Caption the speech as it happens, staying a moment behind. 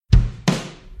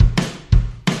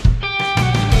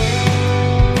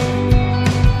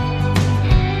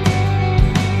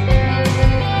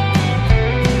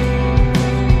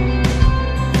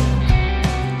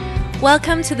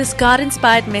Welcome to this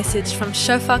God-inspired message from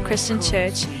Shofar Christian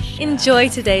Church. Enjoy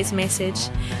today's message.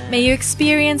 May you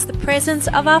experience the presence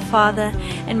of our Father,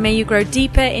 and may you grow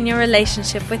deeper in your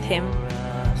relationship with Him.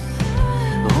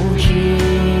 Oh, Jesus,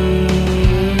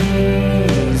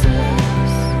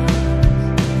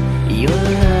 your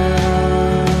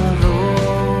love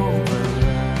over.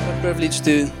 What a privilege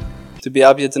to be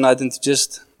up here tonight and to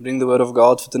just bring the Word of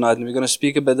God for tonight. And we're going to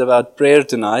speak a bit about prayer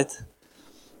tonight.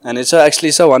 And it's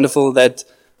actually so wonderful that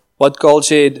what Carl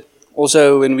shared,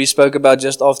 also when we spoke about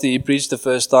just after he preached the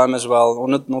first time as well, or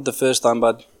not the first time,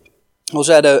 but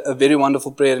also had a very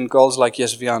wonderful prayer in Carl's like,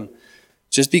 yes, Vian,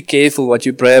 just be careful what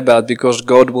you pray about because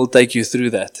God will take you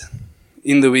through that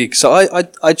in the week. So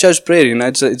I chose prayer,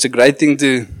 it's a great thing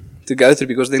to go through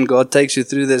because then God takes you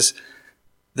through this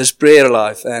prayer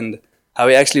life and how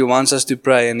He actually wants us to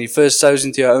pray. And He first sows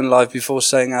into your own life before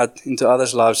sowing out into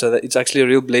others' lives. So that it's actually a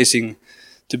real blessing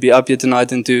to be up here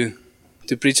tonight and to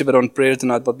preach a bit on prayer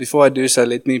tonight. But before I do so,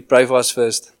 let me pray for us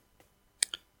first.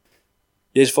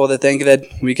 Yes, Father, thank you that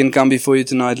we can come before you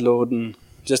tonight, Lord, and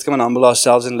just come and humble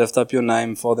ourselves and lift up your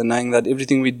name, Father, knowing that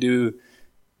everything we do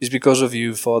is because of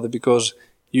you, Father, because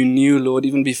you knew, Lord,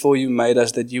 even before you made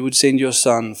us, that you would send your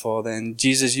Son, Father. And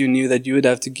Jesus, you knew that you would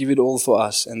have to give it all for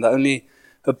us. And the only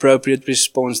appropriate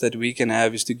response that we can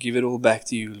have is to give it all back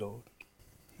to you, Lord.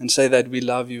 And say that we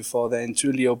love you, Father, and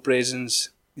truly your presence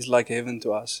is like heaven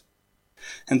to us.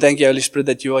 And thank you, Holy Spirit,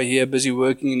 that you are here, busy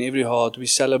working in every heart. We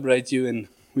celebrate you and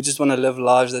we just want to live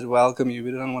lives that welcome you.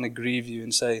 We don't want to grieve you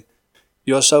and say,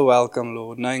 you are so welcome,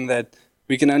 Lord, knowing that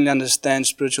we can only understand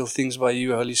spiritual things by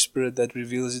you, Holy Spirit, that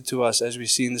reveals it to us as we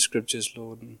see in the scriptures,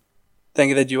 Lord. And thank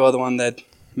you that you are the one that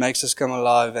makes us come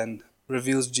alive and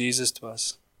reveals Jesus to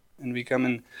us. And we come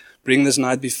and bring this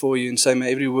night before you and say,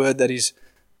 may every word that is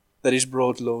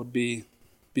brought, Lord, be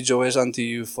joyous unto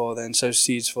you, Father, and sow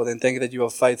seeds, Father. And thank you that you are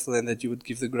faithful and that you would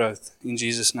give the growth. In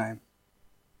Jesus' name.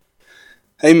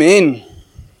 Amen.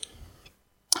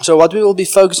 So what we will be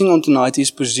focusing on tonight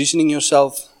is positioning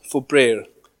yourself for prayer.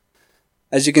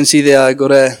 As you can see there, I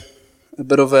got a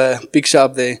bit of a picture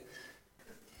up there.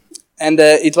 And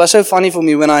it was so funny for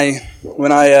me when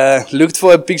I looked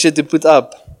for a picture to put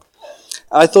up.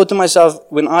 I thought to myself,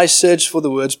 when I search for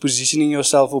the words positioning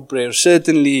yourself for prayer,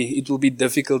 certainly it will be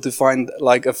difficult to find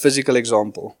like a physical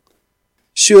example.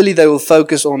 Surely they will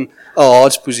focus on a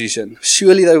heart's position.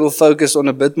 Surely they will focus on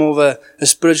a bit more of a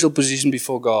spiritual position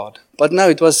before God. But no,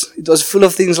 it was full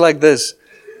of things like this.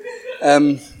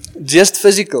 Just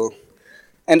physical.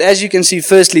 And as you can see,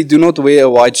 firstly, do not wear a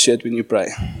white shirt when you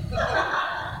pray.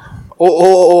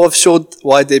 Or of short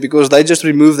white hair, because they just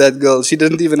removed that girl. She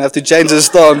didn't even have to change her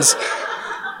stance.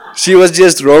 She was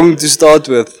just wrong to start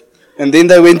with. And then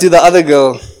they went to the other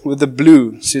girl with the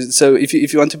blue. So if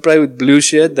you want to pray with blue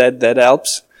shirt, that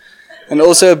helps. And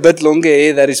also a bit longer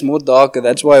hair that is more darker.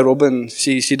 That's why Robin,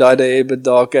 she dyed her hair a bit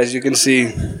dark, as you can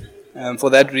see, for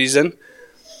that reason.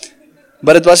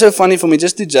 But it was so funny for me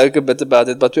just to joke a bit about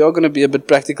it, but we are going to be a bit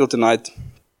practical tonight.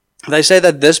 They say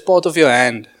that this part of your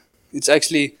hand, it's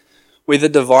actually where the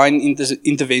divine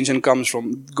intervention comes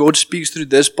from. God speaks through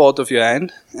this part of your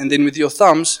hand, and then with your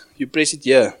thumbs, you press it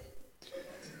here.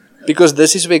 Because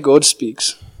this is where God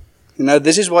speaks.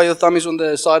 This is why your thumb is on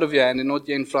the side of your hand and not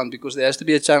here in front, because there has to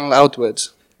be a channel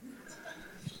outwards.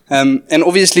 And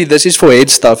obviously this is for head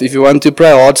stuff. If you want to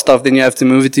pray heart stuff, then you have to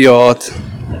move it to your heart.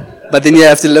 But then you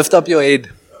have to lift up your head.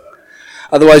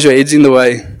 Otherwise your head's in the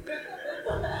way.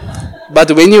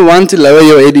 But when you want to lower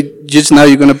your head, just now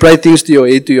you're going to pray things to your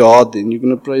head, to your heart, and you're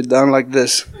going to pray it down like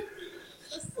this.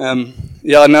 I'm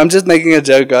just making a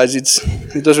joke, guys.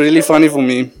 It was really funny for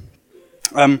me.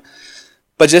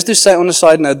 But just to say on a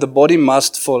side note, the body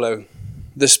must follow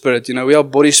the spirit. We are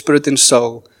body, spirit, and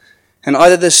soul. And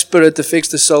either the spirit affects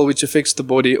the soul, which affects the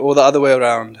body, or the other way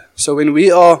around. So when we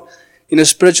are in a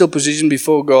spiritual position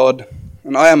before God,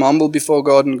 and I am humble before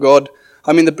God, and God,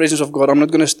 I'm in the presence of God, I'm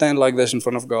not going to stand like this in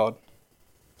front of God.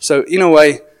 So in a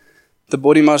way, the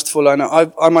body must follow.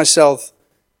 Now, I myself,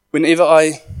 whenever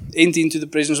I enter into the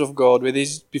presence of God, whether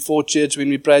it's before church, when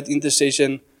we pray at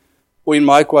intercession, or in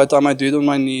my quiet time, I do it on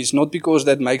my knees, not because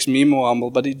that makes me more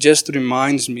humble, but it just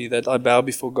reminds me that I bow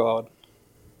before God.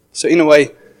 So in a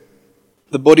way,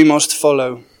 the body must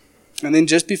follow. And then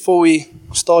just before we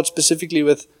start specifically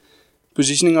with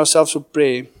positioning ourselves for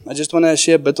prayer, I just want to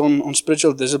share a bit on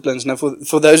spiritual disciplines. Now,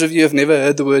 for those of you who have never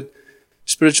heard the word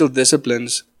spiritual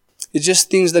disciplines, it's just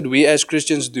things that we as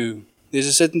Christians do. There's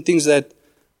a certain things that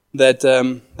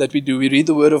we do. We read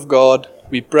the Word of God,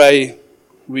 we pray,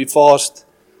 we fast,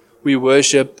 we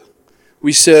worship,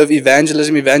 we serve.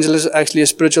 Evangelism. Evangelism is actually a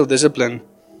spiritual discipline.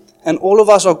 And all of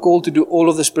us are called to do all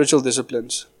of the spiritual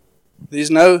disciplines.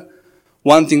 There's no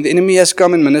one thing, the enemy has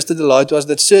come and ministered the lie to us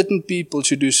that certain people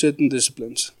should do certain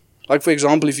disciplines. Like, for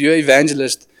example, if you're an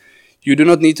evangelist, you do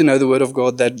not need to know the Word of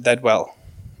God that well.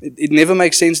 It never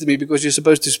makes sense to me because you're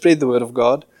supposed to spread the Word of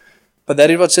God, but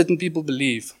that is what certain people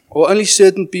believe. Or only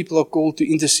certain people are called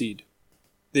to intercede.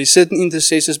 There's certain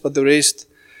intercessors, but the rest,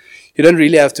 you don't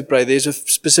really have to pray. There's a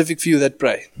specific few that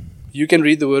pray. You can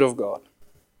read the Word of God.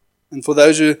 And for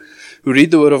those who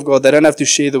read the Word of God, they don't have to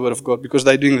share the Word of God because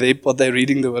they're doing their part, they're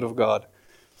reading the Word of God.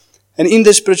 And in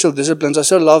the spiritual disciplines, I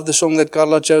so love the song that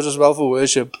Carla chose as well for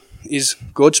worship, is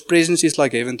God's presence is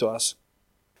like heaven to us.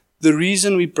 The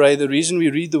reason we pray, the reason we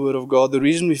read the Word of God, the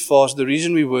reason we fast, the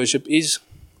reason we worship is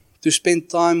to spend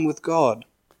time with God.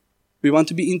 We want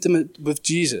to be intimate with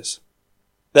Jesus.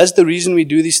 That's the reason we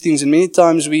do these things. And many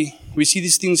times we see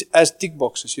these things as tick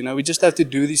boxes. We just have to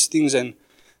do these things and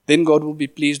then God will be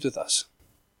pleased with us.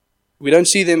 We don't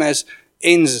see them as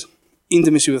ends,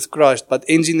 intimacy with Christ, but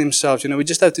ends in themselves. We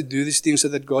just have to do these things so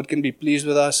that God can be pleased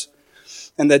with us.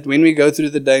 And that when we go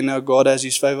through the day now, God has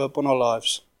His favor upon our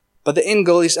lives. But the end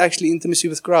goal is actually intimacy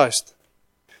with Christ.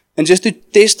 And just to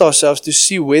test ourselves to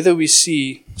see whether we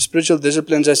see spiritual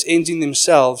disciplines as ends in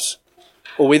themselves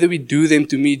or whether we do them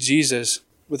to meet Jesus,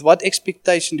 with what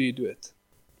expectation do you do it?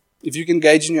 If you can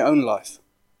gauge in your own life.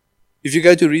 If you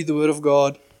go to read the Word of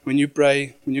God, when you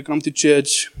pray, when you come to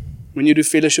church, when you do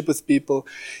fellowship with people,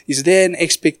 is there an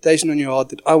expectation on your heart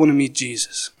that I want to meet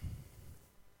Jesus?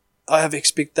 I have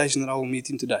expectation that I will meet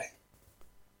Him today.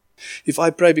 If I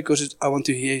pray because I want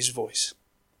to hear His voice.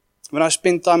 When I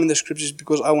spend time in the Scriptures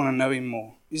because I want to know Him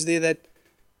more. Is there that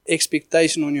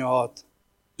expectation on your heart?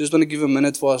 Just want to give a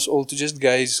minute for us all to just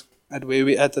gaze at where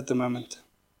we're at the moment.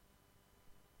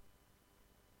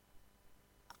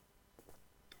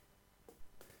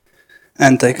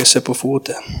 And take a sip of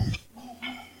water.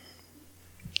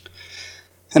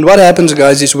 And what happens,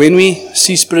 guys, is when we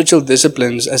see spiritual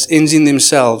disciplines as ends in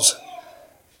themselves,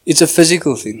 it's a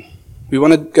physical thing. We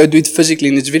want to go do it physically,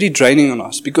 and it's very draining on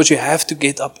us because you have to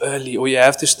get up early or you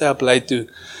have to stay up late to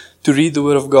read the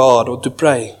Word of God or to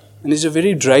pray. And it's a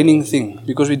very draining thing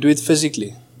because we do it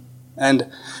physically.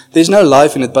 And there's no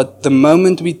life in it, but the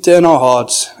moment we turn our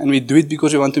hearts and we do it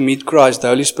because we want to meet Christ, the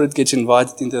Holy Spirit gets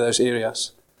invited into those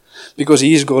areas. Because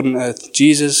He is God on earth.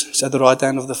 Jesus is at the right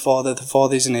hand of the Father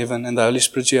is in heaven, and the Holy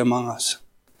Spirit is here among us.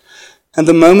 And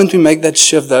the moment we make that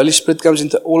shift, the Holy Spirit comes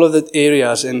into all of that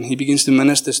areas and He begins to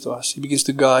minister to us. He begins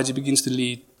to guide, He begins to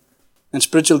lead. And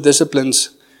spiritual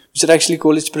disciplines, we should actually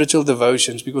call it spiritual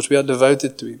devotions because we are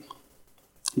devoted to Him.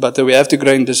 But we have to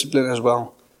grow in discipline as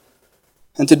well.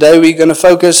 And today we're going to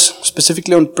focus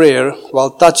specifically on prayer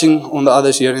while touching on the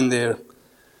others here and there.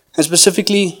 And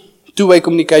specifically, two-way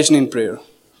communication in prayer.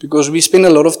 Because we spend a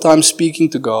lot of time speaking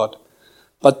to God.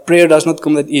 But prayer does not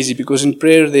come that easy because in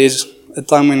prayer there's a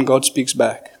time when God speaks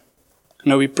back.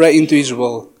 We pray into His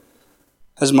will.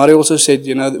 As Mari also said,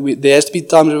 there has to be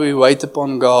times where we wait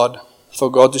upon God for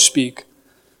God to speak.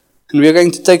 And we are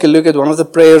going to take a look at one of the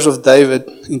prayers of David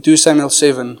in 2 Samuel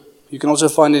 7. You can also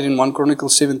find it in 1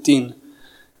 Chronicles 17. And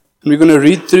we're going to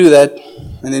read through that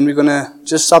and then we're going to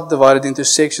just subdivide it into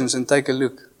sections and take a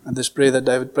look at this prayer that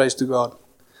David prays to God.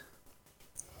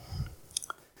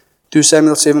 2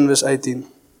 Samuel 7 verse 18.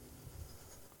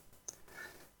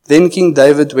 Then King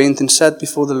David went and sat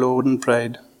before the Lord and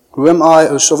prayed, Who am I,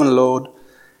 O sovereign Lord,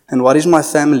 and what is my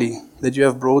family that you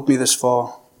have brought me this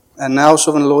far? And now,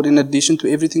 sovereign Lord, in addition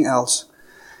to everything else,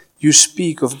 you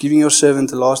speak of giving your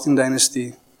servant a lasting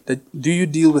dynasty. Do you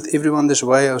deal with everyone this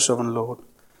way, O sovereign Lord?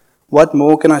 What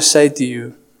more can I say to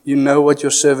you? You know what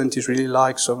your servant is really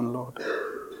like, sovereign Lord.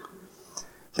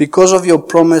 Because of your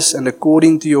promise and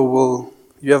according to your will,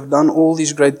 you have done all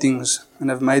these great things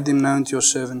and have made them known to your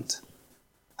servant.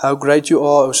 How great you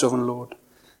are, O sovereign Lord.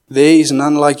 There is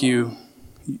none like you.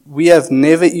 We have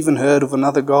never even heard of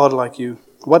another God like you.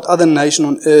 What other nation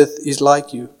on earth is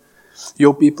like you?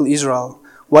 Your people Israel.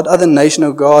 What other nation,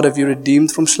 O God, have you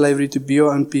redeemed from slavery to be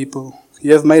your own people?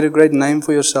 You have made a great name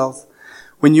for yourself.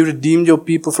 When you redeemed your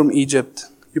people from Egypt,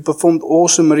 you performed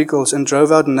awesome miracles and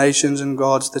drove out nations and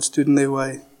gods that stood in their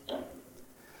way.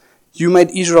 You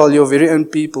made Israel your very own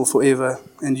people forever,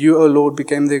 and you, O Lord,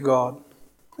 became their God.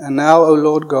 And now, O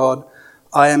Lord God,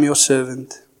 I am your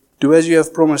servant. Do as you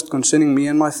have promised concerning me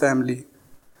and my family.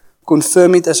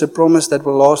 Confirm it as a promise that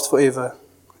will last forever,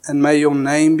 and may your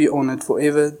name be honored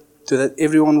forever, so that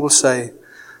everyone will say,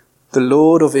 The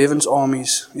Lord of heaven's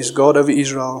armies is God over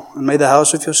Israel, and may the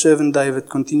house of your servant David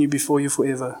continue before you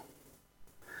forever.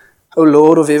 O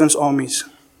Lord of heaven's armies,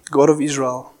 God of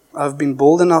Israel, I have been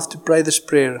bold enough to pray this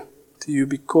prayer to you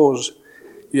because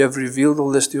you have revealed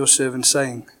all this to your servant,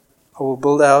 saying, I will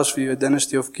build a house for you, a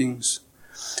dynasty of kings.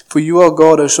 For you are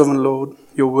God, O sovereign Lord.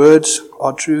 Your words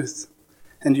are truth.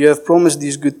 And you have promised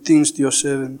these good things to your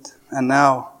servant. And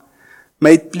now,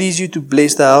 may it please you to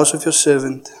bless the house of your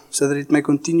servant, so that it may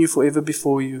continue forever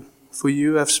before you. For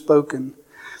you have spoken.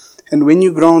 And when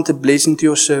you grant a blessing to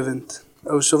your servant,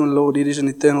 O sovereign Lord, it is an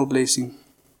eternal blessing.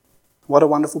 What a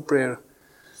wonderful prayer.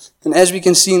 And as we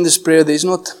can see in this prayer, there is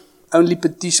not only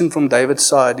petition from David's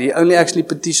side. He only actually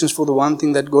petitions for the one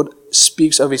thing that God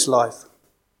speaks of his life.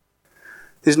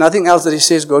 There's nothing else that he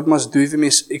says God must do if he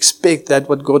must expect that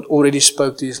what God already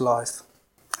spoke to his life.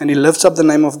 And he lifts up the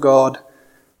name of God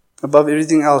above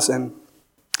everything else. And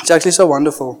it's actually so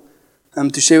wonderful.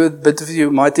 To share a bit with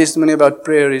you, my testimony about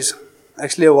prayer is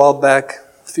actually a while back,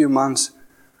 a few months.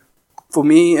 For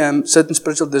me, certain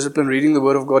spiritual discipline, reading the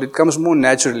Word of God, it comes more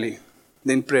naturally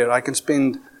than prayer. I can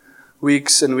spend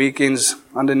weeks and weekends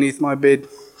underneath my bed.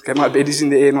 Okay, my bed is in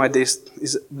the air and my desk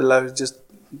is below. It just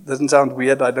doesn't sound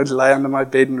weird. I don't lie under my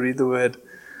bed and read the Word.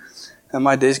 And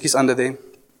my desk is under there.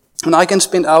 And I can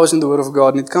spend hours in the Word of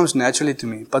God and it comes naturally to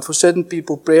me. But for certain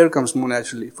people, prayer comes more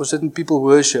naturally. For certain people,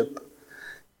 worship.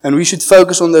 And we should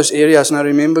focus on those areas. And I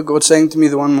remember God saying to me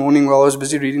the one morning while I was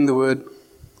busy reading the Word,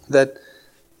 that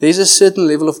there's a certain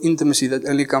level of intimacy that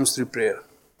only comes through prayer.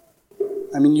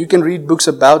 I mean, you can read books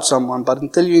about someone, but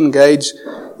until you engage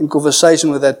in conversation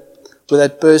with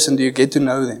that person, do you get to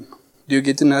know them? Do you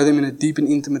get to know them in a deep and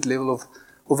intimate level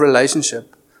of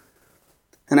relationship?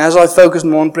 And as I focused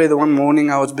more on prayer the one morning,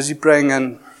 I was busy praying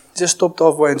and just stopped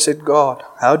halfway and said, God,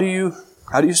 how do you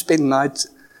spend nights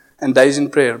and days in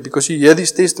prayer? Because you hear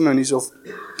these testimonies of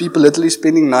people literally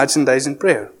spending nights and days in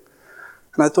prayer.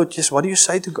 And I thought, yes, what do you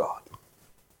say to God?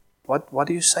 What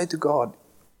do you say to God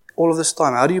all of this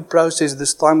time? How do you process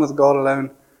this time with God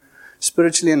alone,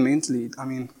 spiritually and mentally? I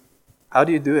mean, how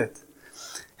do you do it?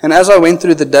 And as I went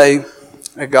through the day,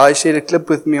 a guy shared a clip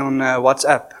with me on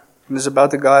WhatsApp. And it's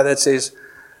about a guy that says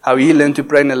how he learned to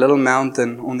pray in a little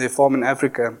mountain on their farm in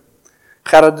Africa.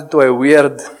 Gerard het toe, a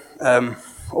weird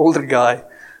older guy,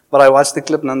 but I watched the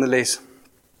clip nonetheless.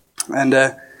 And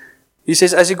he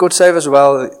says as he got saved as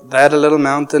well, they had a little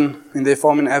mountain in their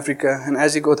farm in Africa. And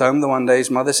as he got home the one day, his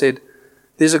mother said,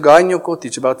 there's a guy in your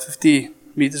cottage about 50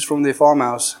 meters from their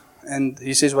farmhouse. And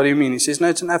he says, what do you mean? He says, no,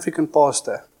 it's an African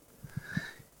pastor.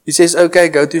 He says, okay,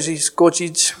 go to his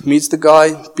cottage, meets the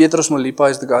guy. Petros Molipa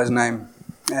is the guy's name.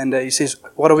 And he says,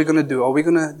 what are we going to do? Are we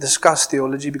going to discuss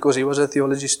theology? Because he was a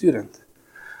theology student.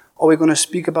 Are we going to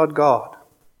speak about God?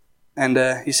 And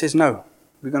he says, no,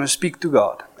 we're going to speak to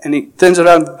God. And he turns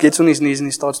around, gets on his knees, and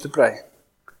he starts to pray.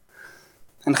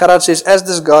 And Gerard says, as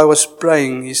this guy was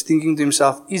praying, he's thinking to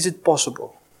himself, is it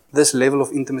possible, this level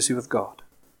of intimacy with God?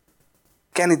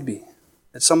 Can it be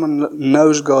that someone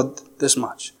knows God this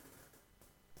much?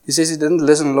 He says he didn't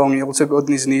listen long. He also got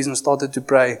on his knees and started to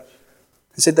pray.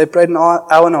 He said they prayed an hour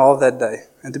and a half that day.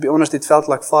 And to be honest, it felt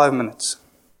like 5 minutes.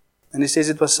 And he says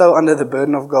it was so under the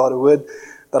burden of God, a word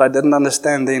that I didn't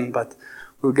understand then, but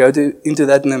we'll go into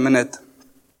that in a minute.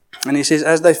 And he says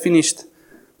as they finished,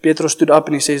 Petros stood up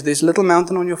and he says, there's a little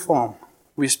mountain on your farm.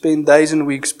 We spend days and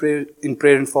weeks in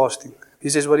prayer and fasting. He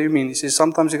says, what do you mean? He says,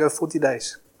 sometimes we go 40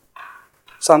 days.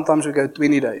 Sometimes we go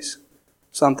 20 days.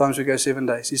 Sometimes we go 7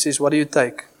 days. He says, what do you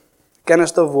take? A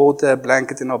canister of water, a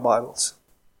blanket in our Bibles.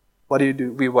 What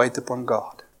do? We wait upon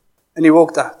God. And he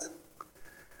walked out.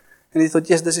 And he thought,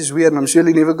 yes, this is weird. And I'm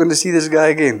surely never going to see this guy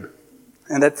again.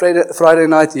 And that Friday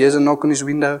night, he hears a knock on his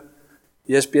window.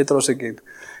 Here's Petros again.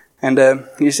 And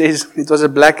he says, it was a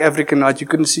black African night. You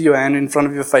couldn't see your hand in front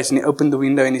of your face. And he opened the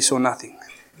window and he saw nothing.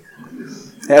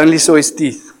 He only saw his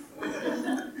teeth.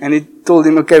 And he told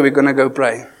him, okay, we're going to go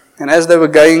pray. And as they were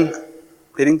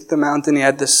heading to the mountain, he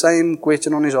had the same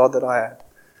question on his heart that I had.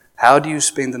 How do you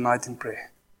spend the night in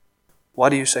prayer? What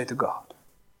do you say to God?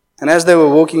 And as they were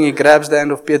walking, he grabs the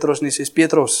hand of Petros and he says,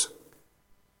 Petros,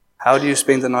 how do you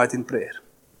spend the night in prayer?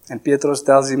 And Petros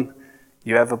tells him,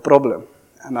 you have a problem.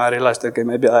 And I realized, okay,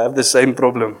 maybe I have the same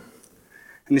problem.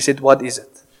 And he said, what is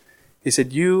it? He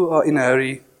said, you are in a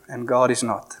hurry and God is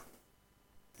not.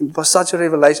 It was such a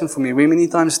revelation for me. We many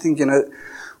times think,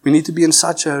 we need to be in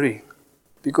such a hurry.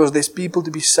 Because there's people to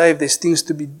be saved, there's things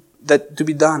to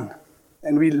be done.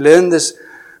 And we learn this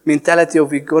mentality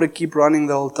of we've got to keep running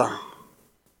the whole time.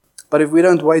 But if we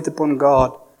don't wait upon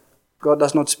God, God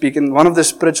does not speak. And one of the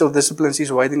spiritual disciplines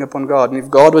is waiting upon God. And if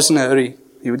God was in a hurry,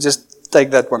 He would just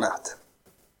take that one out.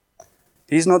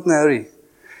 He's not in a hurry.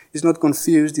 He's not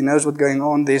confused. He knows what's going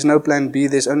on. There's no plan B.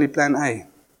 There's only plan A.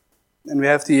 And we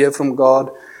have to hear from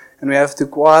God. And we have to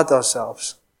quiet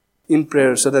ourselves in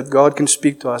prayer so that God can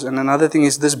speak to us. And another thing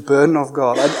is this burden of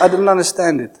God. I didn't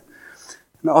understand it.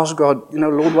 And I asked God,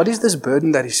 Lord, what is this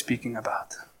burden that He's speaking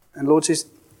about? And Lord says,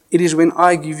 It is when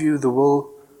I give you the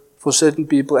will for certain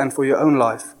people and for your own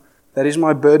life. That is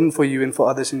my burden for you and for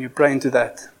others, and you pray into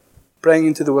that. Praying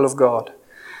into the will of God.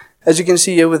 As you can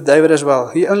see here with David as well,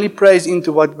 he only prays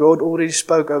into what God already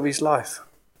spoke over his life.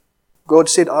 God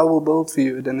said, I will build for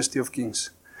you a dynasty of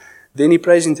kings. Then he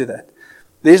prays into that.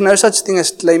 There is no such thing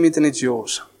as claim it and it's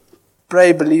yours.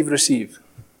 Pray, believe, receive.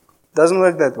 Doesn't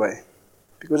work that way.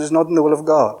 Because it's not in the will of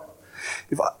God.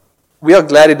 We are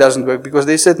glad it doesn't work, because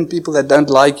there's certain people that don't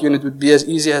like you, and it would be as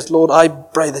easy as, Lord, I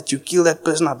pray that you kill that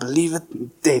person, I believe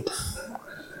it, dead.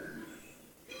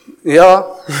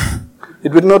 Yeah,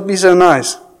 it would not be so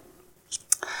nice.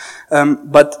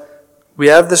 But we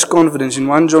have this confidence. In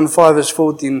 1 John 5 verse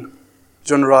 14,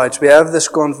 John writes, we have this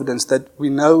confidence that we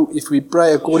know if we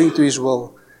pray according to His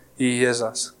will, He hears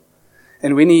us.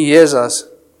 And when He hears us,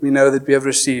 we know that we have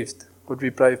received what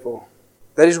we pray for.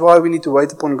 That is why we need to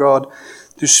wait upon God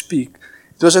to speak.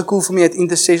 It was so cool for me at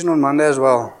intercession on Monday as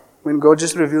well, when God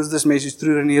just reveals this message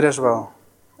through Renier as well.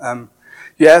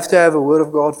 You have to have a word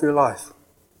of God for your life.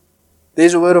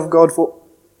 There's a word of God for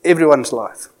everyone's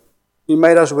life. He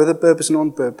made us with a purpose and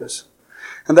on purpose.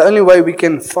 And the only way we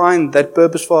can find that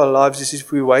purpose for our lives is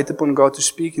if we wait upon God to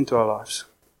speak into our lives.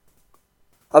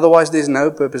 Otherwise, there's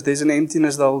no purpose. There's an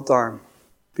emptiness the whole time.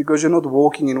 Because you're not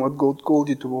walking in what God called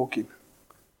you to walk in.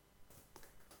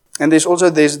 And there's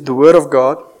the Word of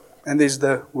God, and there's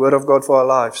the Word of God for our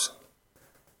lives.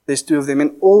 There's two of them.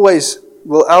 And always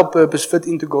will our purpose fit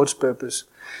into God's purpose.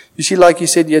 You see, like He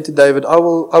said here to David, I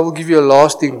will give you a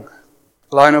lasting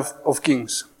line of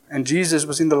kings. And Jesus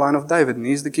was in the line of David, and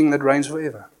He's the king that reigns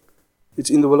forever. It's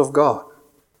in the will of God.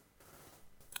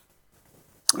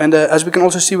 And as we can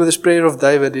also see with this prayer of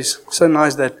David, is so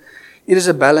nice that it is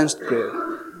a balanced prayer.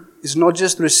 It's not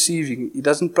just receiving. He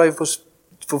doesn't pray for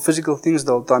physical things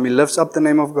the whole time. He lifts up the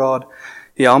name of God.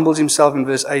 He humbles himself in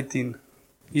verse 18.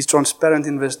 He's transparent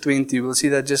in verse 20. We'll see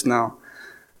that just now.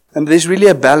 And there's really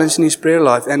a balance in his prayer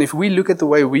life. And if we look at the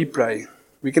way we pray,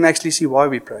 we can actually see why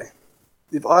we pray.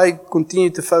 If I continue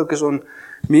to focus on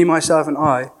me, myself, and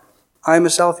I am a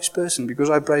selfish person because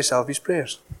I pray selfish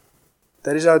prayers.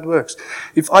 That is how it works.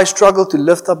 If I struggle to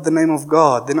lift up the name of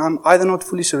God, then I'm either not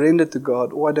fully surrendered to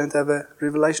God or I don't have a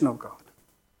revelation of God.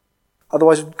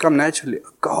 Otherwise it would come naturally.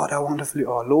 God, how wonderful you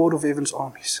are, Lord of heaven's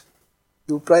armies.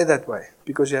 You'll pray that way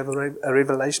because you have a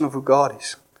revelation of who God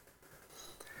is.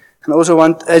 And I also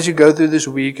want, as you go through this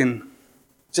week, and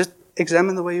just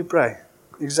examine the way you pray.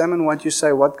 Examine what you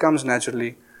say, what comes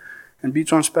naturally, and be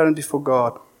transparent before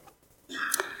God.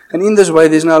 And in this way,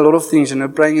 there's now a lot of things,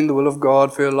 praying in the will of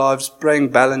God for your lives, praying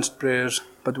balanced prayers.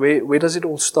 But where does it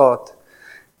all start?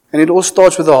 And it all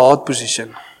starts with a heart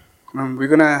position. I'm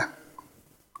going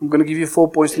to give you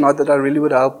 4 points tonight that I really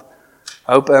would hope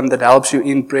that helps you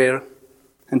in prayer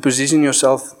and position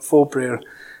yourself for prayer.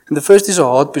 And the first is a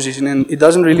heart position, and it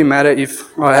doesn't really matter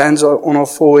if our hands are on our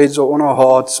foreheads or on our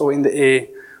hearts or in the air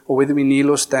or whether we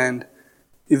kneel or stand.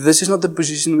 If this is not the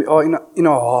position we are in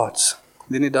our hearts,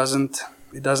 then it doesn't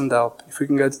help. If we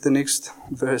can go to the next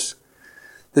verse.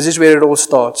 This is where it all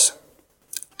starts.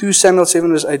 2 Samuel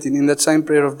 7 verse 18, in that same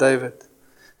prayer of David.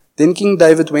 Then King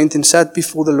David went and sat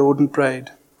before the Lord and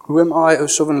prayed, Who am I, O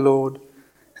sovereign Lord,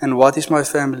 and what is my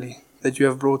family, that you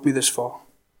have brought me this far?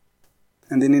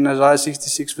 And then in Isaiah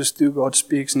 66 verse 2, God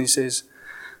speaks and He says,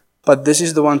 But this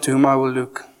is the one to whom I will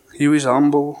look, he who is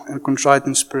humble and contrite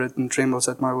in spirit and trembles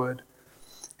at my word.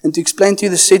 And to explain to you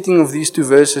the setting of these two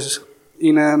verses,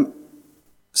 in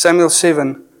Samuel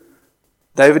 7,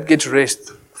 David gets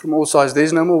rest from all sides.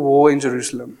 There's no more war in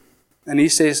Jerusalem. And he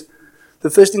says, the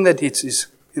first thing that hits is,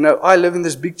 I live in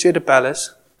this big cheddar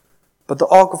palace, but the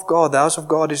ark of God, the house of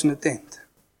God, is in a tent.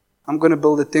 I'm going to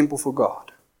build a temple for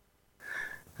God.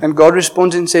 And God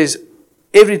responds and says,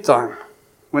 every time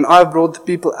when I've brought the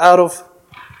people out of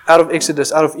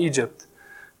Exodus, out of Egypt,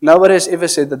 nobody has ever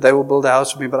said that they will build a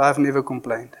house for me, but I've never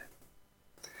complained.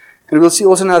 And we'll see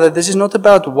also now that this is not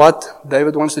about what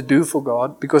David wants to do for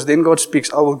God, because then God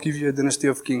speaks, I will give you a dynasty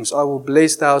of kings. I will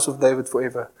bless the house of David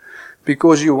forever,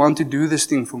 because you want to do this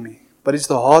thing for me. But it's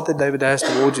the heart that David has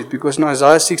towards it, because in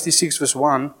Isaiah 66 verse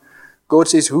 1, God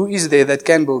says, who is there that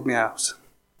can build me a house?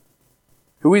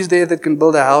 Who is there that can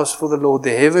build a house for the Lord?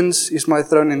 The heavens is my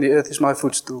throne and the earth is my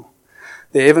footstool.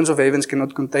 The heavens of heavens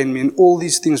cannot contain me, and all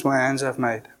these things my hands have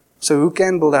made. So who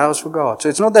can build a house for God? So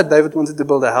it's not that David wanted to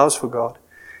build a house for God.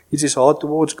 It's his heart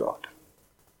towards God.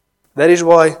 That is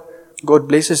why God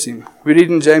blesses him. We read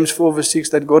in James 4 verse 6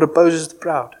 that God opposes the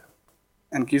proud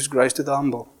and gives grace to the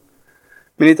humble.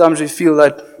 Many times we feel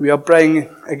that we are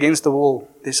praying against the wall.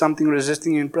 There's something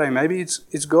resisting you in prayer. Maybe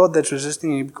it's God that's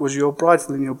resisting you because you're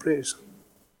prideful in your prayers.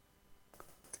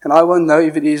 And I won't know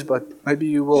if it is, but maybe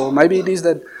you will. Maybe it is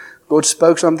that God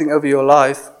spoke something over your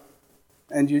life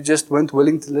and you just weren't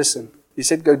willing to listen. He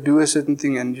said go do a certain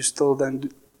thing and you still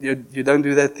you don't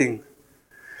do that thing.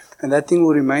 And that thing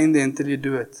will remain there until you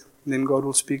do it. And then God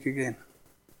will speak again.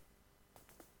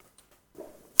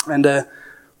 And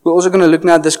we're also going to look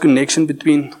now at this connection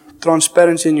between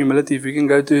transparency and humility. If we can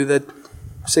go to that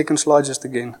second slide just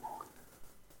again.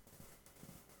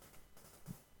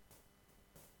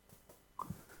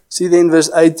 See there in verse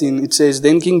 18, it says,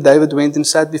 Then King David went and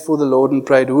sat before the Lord and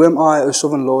prayed, Who am I, O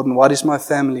sovereign Lord, and what is my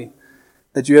family,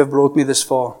 that you have brought me this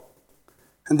far?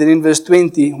 And then in verse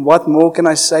 20, What more can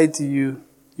I say to you?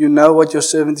 You know what your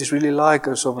servant is really like,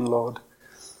 O sovereign Lord.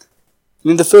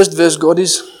 And in the first verse, God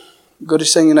is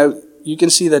saying, you can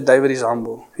see that David is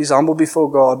humble. He's humble before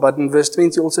God. But in verse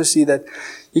 20, you also see that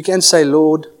he can say,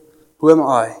 Lord, who am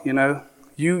I?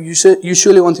 You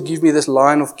surely want to give me this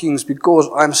line of kings because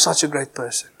I'm such a great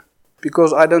person.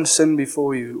 Because I don't sin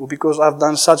before you. Or because I've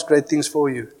done such great things for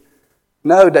you.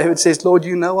 No, David says, Lord,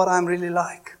 you know what I'm really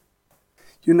like.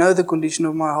 You know the condition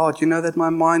of my heart. You know that my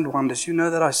mind wanders. You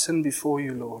know that I sin before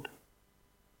you, Lord.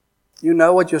 You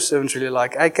know what your servant's really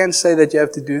like. I can't say that you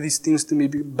have to do these things to me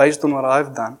based on what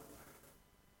I've done.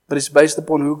 But it's based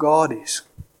upon who God is.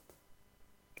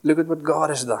 Look at what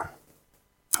God has done.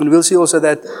 And we'll see also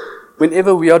that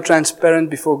whenever we are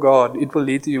transparent before God, it will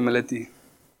lead to humility.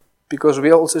 Because we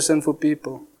are also sinful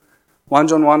people. 1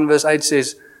 John 1 verse 8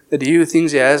 says that he who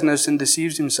thinks he has no sin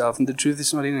deceives himself and the truth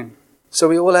is not in him. So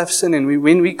we all have sin, and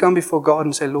when we come before God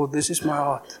and say, Lord, this is my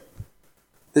heart.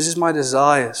 This is my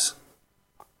desires.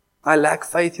 I lack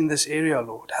faith in this area,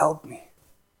 Lord. Help me.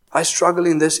 I struggle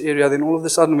in this area. Then all of a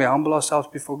sudden we humble ourselves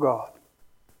before God.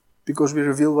 Because we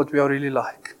reveal what we are really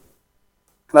like.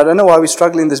 And I don't know why we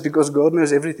struggle in this, because God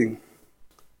knows everything.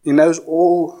 He knows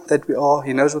all that we are.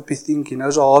 He knows what we think. He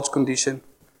knows our heart's condition.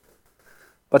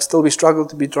 But still we struggle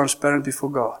to be transparent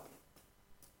before God.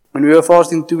 When we were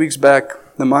fasting 2 weeks back,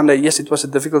 the Monday, yes, it was a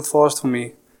difficult fast for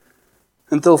me.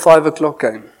 Until 5 o'clock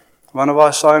came. One of our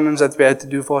assignments that we had to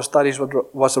do for our studies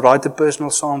was to write a personal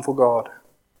psalm for God.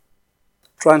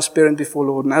 Transparent before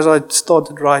Lord. And as I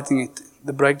started writing it,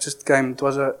 the break just came. It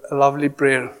was a lovely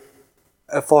prayer.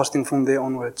 A fasting from there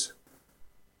onwards.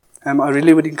 I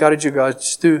really would encourage you guys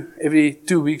just to, every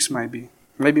 2 weeks maybe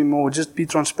more, just be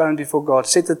transparent before God.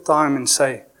 Set a time and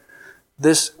say,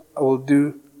 this I will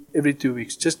do every 2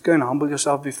 weeks. Just go and humble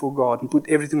yourself before God and put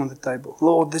everything on the table.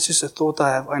 Lord, this is a thought I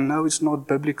have. I know it's not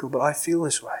biblical, but I feel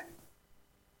this way.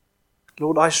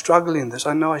 Lord, I struggle in this.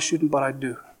 I know I shouldn't, but I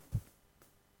do.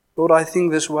 Lord, I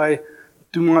think this way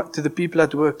to the people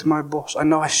at work, to my boss. I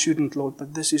know I shouldn't, Lord,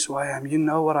 but this is who I am. You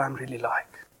know what I'm really like.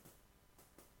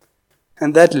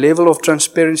 And that level of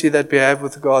transparency that we have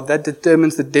with God, that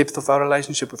determines the depth of our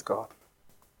relationship with God.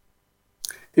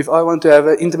 If I want to have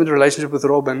an intimate relationship with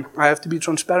Robin, I have to be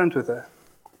transparent with her.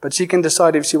 But she can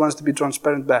decide if she wants to be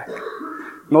transparent back.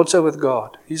 Not so with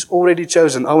God. He's already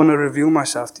chosen. I want to reveal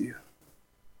myself to you.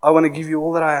 I want to give you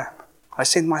all that I am. I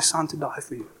sent my son to die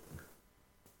for you.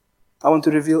 I want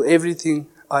to reveal everything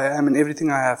I am and everything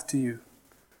I have to you.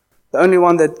 The only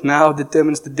one that now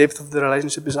determines the depth of the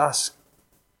relationship is us.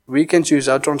 We can choose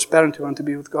how transparent we want to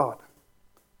be with God.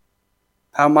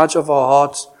 How much of our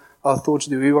hearts, our thoughts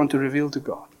do we want to reveal to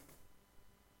God?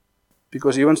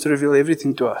 Because He wants to reveal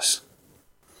everything to us.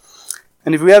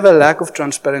 And if we have a lack of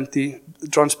transparency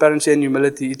and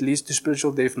humility, it leads to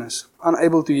spiritual deafness,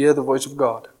 unable to hear the voice of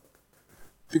God.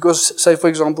 Because, say for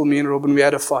example, me and Robin, we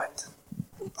had a fight.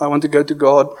 I want to go to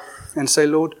God and say,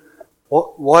 Lord,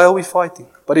 why are we fighting?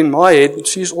 But in my head,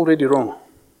 she's already wrong.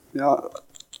 Yeah,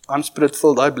 I'm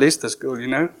spirit-filled. I bless this girl,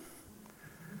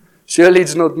 Surely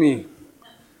it's not me.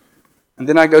 And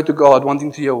then I go to God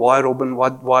wanting to hear why Robin,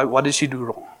 what did she do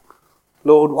wrong?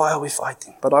 Lord, why are we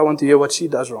fighting? But I want to hear what she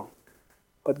does wrong.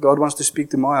 But God wants to speak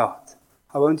to my heart.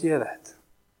 I won't hear that.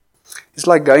 It's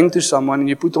like going to someone and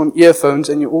you put on earphones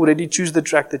and you already choose the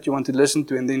track that you want to listen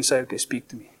to and then say, okay, speak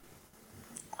to me.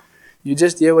 You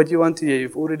just hear what you want to hear.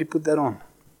 You've already put that on.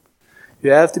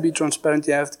 You have to be transparent.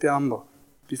 You have to be humble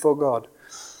before God.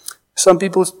 Some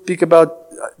people speak about,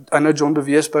 I know John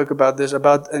Bevere spoke about this,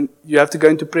 and you have to go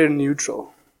into prayer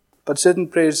neutral. But certain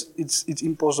prayers, it's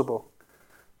impossible.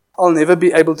 I'll never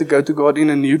be able to go to God in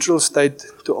a neutral state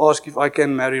to ask if I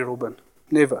can marry Robin.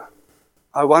 Never.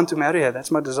 I want to marry her.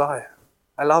 That's my desire.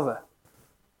 I love her.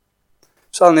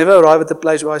 So I'll never arrive at the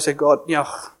place where I say, God,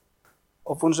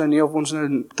 of ons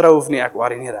nou trou of nie, ek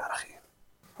worry nie regtig nie.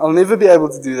 I'll never be able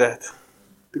to do that.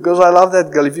 Because I love that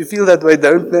girl. If you feel that way,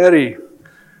 don't marry.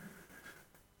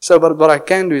 So, but what I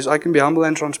can do is I can be humble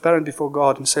and transparent before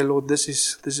God and say, Lord, this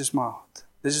is my heart.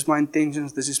 This is my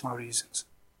intentions. This is my reasons.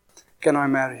 Can I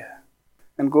marry her?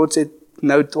 And God said,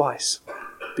 no twice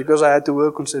because I had to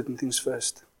work on certain things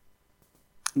first.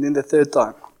 And then the third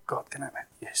time, God, can I marry?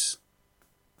 Yes.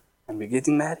 And we're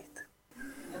getting married.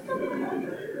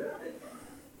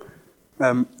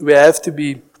 We have to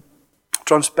be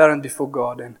transparent before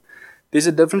God. And there's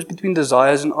a difference between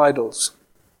desires and idols.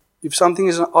 If something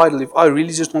is an idol, if I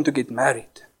really just want to get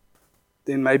married,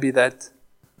 then maybe that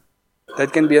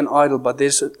can be an idol. But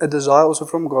there's a desire also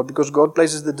from God, because God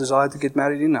places the desire to get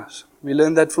married in us. We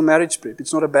learned that from marriage prep.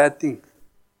 It's not a bad thing.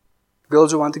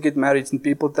 Girls who want to get married and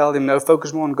people tell them, no,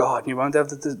 focus more on God. You won't have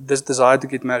this desire to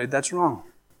get married. That's wrong.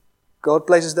 God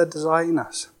places that desire in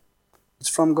us. It's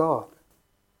from God.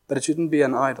 But it shouldn't be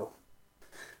an idol.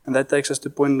 And that takes us to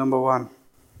point number 1.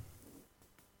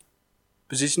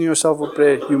 Position yourself for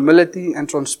prayer. Humility and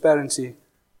transparency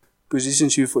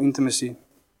positions you for intimacy.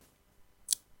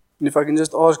 And if I can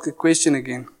just ask the question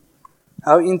again,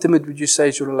 how intimate would you say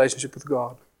is your relationship with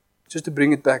God? Just to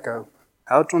bring it back home.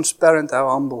 How transparent, how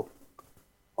humble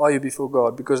are you before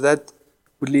God? Because that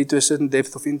would lead to a certain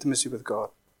depth of intimacy with God.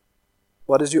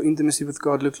 What does your intimacy with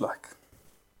God look like?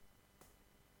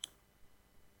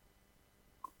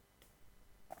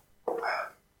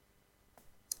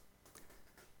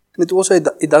 And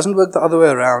it doesn't work the other way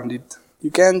around.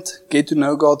 You can't get to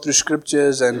know God through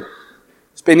scriptures and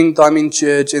spending time in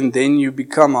church and then you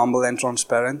become humble and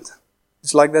transparent.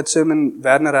 It's like that sermon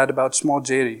Werner had about Smart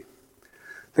Jerry.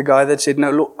 The guy that said,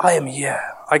 no, look, I am here.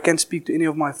 I can't speak to any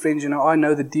of my friends. I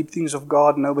know the deep things of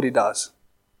God. Nobody does.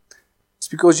 It's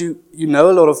because you know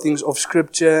a lot of things of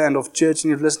scripture and of church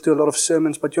and you've listened to a lot of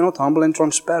sermons, but you're not humble and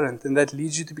transparent. And that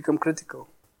leads you to become critical.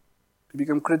 You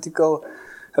become critical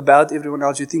about everyone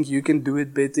else. You think you can do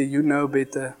it better. You know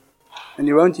better. And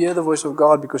you won't hear the voice of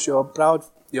God because you are proud.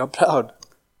 You are proud.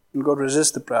 And God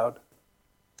resists the proud.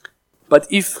 But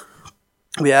if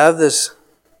we have this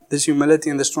humility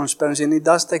and this transparency, and it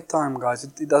does take time, guys.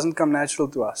 It doesn't come natural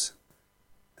to us.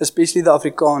 Especially the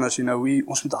Afrikaners,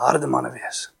 ons moet harde manne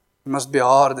wees. We must be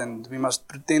hard and we must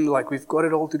pretend like we've got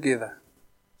it all together.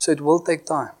 So it will take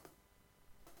time.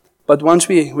 But once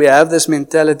we have this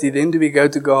mentality, then do we go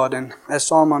to God. And as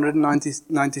Psalm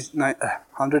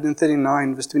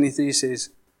 139 verse 23 says,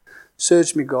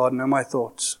 search me, God, know my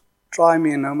thoughts. Try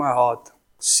me and know my heart.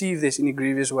 See if there's any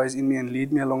grievous ways in me and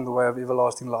lead me along the way of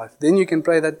everlasting life. Then you can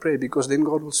pray that prayer, because then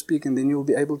God will speak and then you'll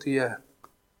be able to hear.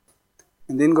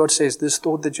 And then God says, this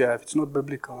thought that you have, it's not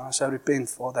biblical. I say, repent,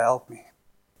 Father, help me.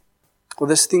 Or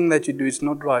this thing that you do, it's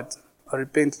not right. I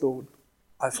repent, Lord.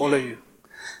 I follow you.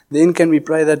 Then can we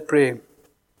pray that prayer.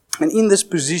 And in this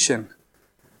position,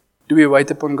 do we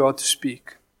wait upon God to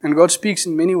speak. And God speaks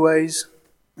in many ways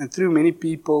and through many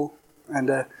people.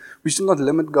 And we should not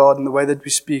limit God in the way that we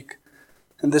speak.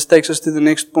 And this takes us to the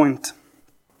next point,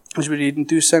 which we read in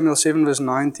 2 Samuel 7 verse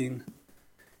 19.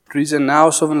 It reads, and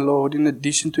now, sovereign Lord, in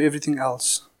addition to everything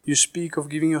else, you speak of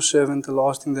giving your servant a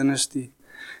lasting dynasty.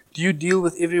 Do you deal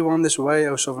with everyone this way,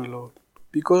 O sovereign Lord?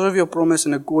 Because of your promise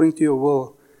and according to your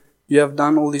will, you have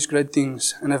done all these great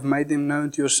things and have made them known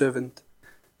to your servant.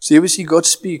 So here we see God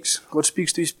speaks. God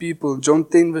speaks to his people. John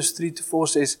 10 verse 3-4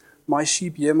 says, my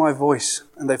sheep hear my voice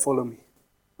and they follow me.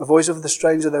 The voice of the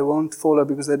stranger they won't follow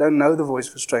because they don't know the voice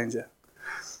of a stranger.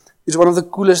 It's one of the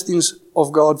coolest things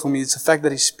of God for me. It's the fact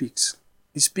that he speaks.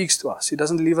 He speaks to us. He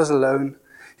doesn't leave us alone.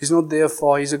 He's not there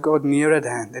far. He's a God near at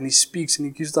hand. And he speaks and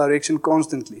he gives direction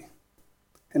constantly.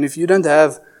 And if you don't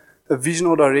have a vision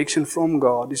or direction from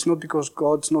God, it's not because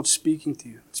God's not speaking to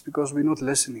you. It's because we're not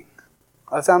listening.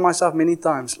 I found myself many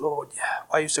times, Lord,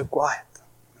 why are you so quiet?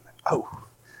 Oh,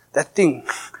 that thing.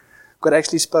 God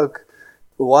actually spoke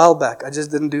a while back. I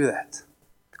just didn't do that.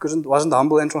 Because it wasn't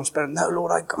humble and transparent. No,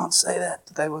 Lord, I can't say that.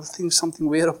 They will think something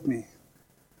weird of me.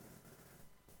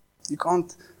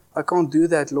 I can't do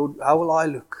that, Lord. How will I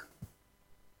look?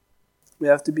 We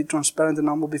have to be transparent and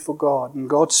humble before God. And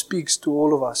God speaks to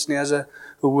all of us. And he has a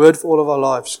word for all of our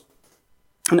lives.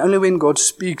 And only when God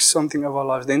speaks something of our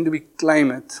lives, then do we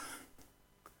claim it.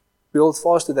 We hold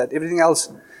fast to that. Everything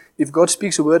else, if God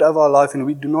speaks a word of our life and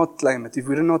we do not claim it, if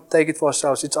we do not take it for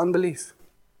ourselves, it's unbelief.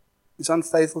 It's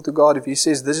unfaithful to God if he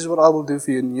says, this is what I will do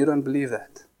for you, and you don't believe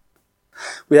that.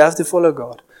 We have to follow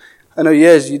God. I know,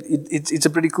 yes, it's a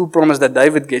pretty cool promise that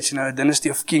David gets, a dynasty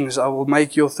of kings. I will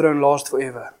make your throne last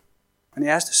forever. And he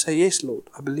has to say, yes, Lord,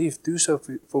 I believe, do so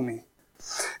for me.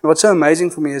 And what's so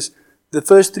amazing for me is the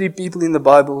first 3 people in the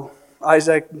Bible,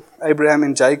 Isaac, Abraham,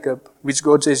 and Jacob, which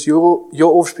God says, your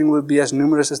offspring will be as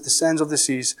numerous as the sands of the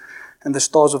seas and the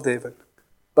stars of the heaven.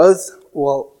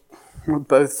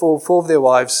 Four of their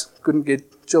wives couldn't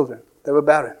get children. They were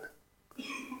barren.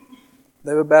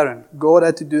 God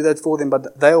had to do that for them,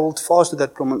 but they hold fast to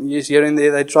that promise. Yes, here and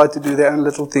there they tried to do their own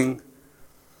little thing.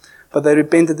 But they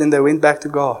repented and they went back to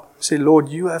God. Say, Lord,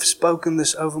 you have spoken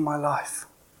this over my life.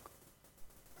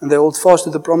 And they hold fast to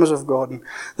the promise of God. And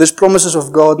this promises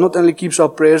of God not only keeps our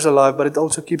prayers alive, but it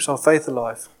also keeps our faith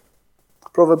alive.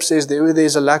 Proverbs says, where there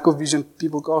is a lack of vision,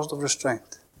 people cast off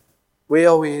restraint. Where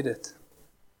are we headed?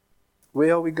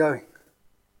 Where are we going?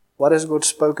 What has God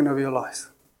spoken over your life?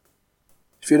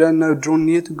 If you don't know, draw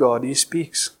near to God. He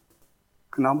speaks.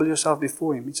 And humble yourself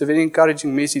before Him. It's a very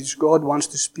encouraging message. God wants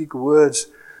to speak words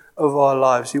over our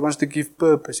lives. He wants to give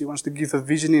purpose. He wants to give a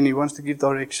vision and He wants to give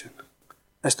direction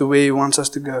as to where He wants us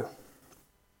to go.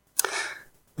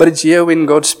 But it's here when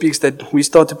God speaks that we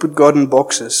start to put God in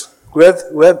boxes. Who have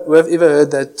ever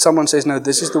heard that someone says, no,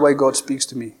 this is the way God speaks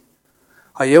to me.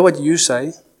 I hear what you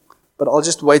say, but I'll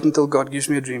just wait until God gives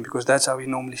me a dream because that's how He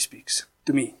normally speaks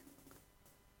to me.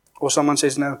 Or someone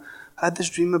says, no, I had this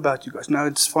dream about you guys. No,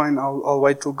 it's fine. I'll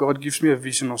wait till God gives me a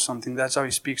vision or something. That's how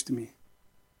He speaks to me.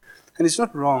 And it's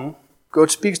not wrong. God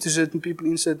speaks to certain people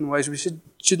in certain ways. We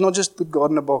should not just put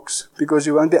God in a box because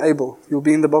you won't be able. You'll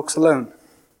be in the box alone.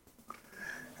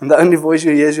 And the only voice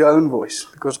you hear is your own voice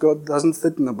because God doesn't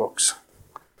fit in the box.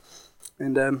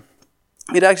 And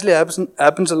it actually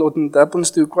happens a lot, and it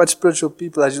happens to quite spiritual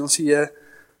people, as you'll see here.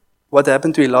 What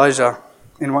happened to Elijah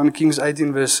in 1 Kings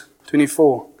 18 verse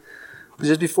 24.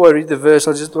 Just before I read the verse,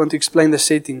 I just want to explain the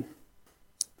setting.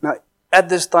 Now, at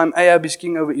this time, Ahab is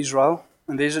king over Israel,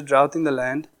 and there's a drought in the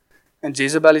land, and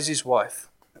Jezebel is his wife.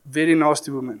 A very nasty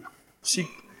woman.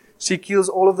 She kills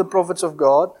all of the prophets of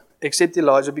God, except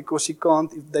Elijah, because she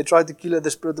can't. If they try to kill her, the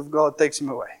Spirit of God takes him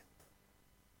away.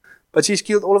 But she's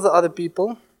killed all of the other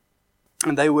people,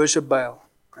 and they worship Baal.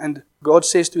 And God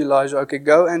says to Elijah, okay,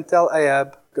 go and tell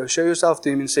Ahab, go show yourself to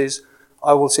him, and says,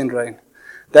 I will send rain.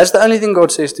 That's the only thing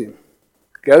God says to him.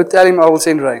 Go tell him I will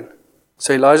send rain.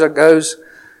 So Elijah goes,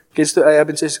 gets to Ahab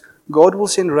and says, God will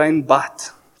send rain,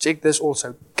 but check this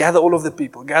also. Gather all of the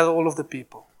people.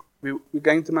 We're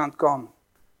going to Mount Carmel.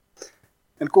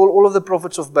 And call all of the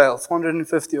prophets of Baal,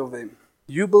 450 of them.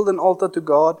 You build an altar to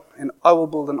God, and I will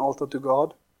build an altar to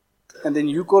God. And then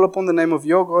you call upon the name of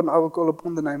your God, and I will call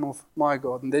upon the name of my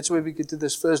God. And that's where we get to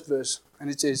this first verse.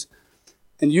 And it says,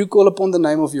 and you call upon the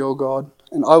name of your God,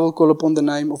 and I will call upon the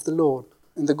name of the Lord.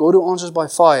 And the God who answers by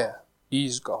fire, He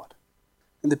is God.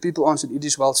 And the people answered, it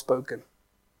is well spoken.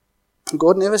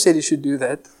 God never said He should do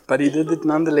that, but He did it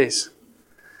nonetheless.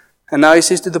 And now He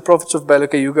says to the prophets of Baal,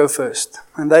 okay, you go first.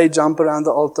 And they jump around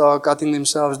the altar, cutting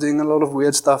themselves, doing a lot of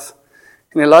weird stuff.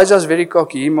 And Elijah is very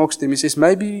cocky. He mocks them. He says,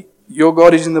 maybe your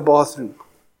God is in the bathroom.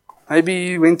 Maybe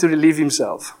he went to relieve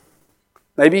himself.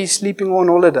 Maybe he's sleeping on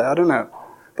holiday. I don't know.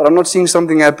 But I'm not seeing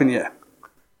something happen here.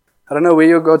 I don't know where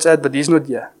your God's at, but He's not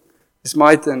here. It's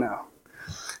my turn now.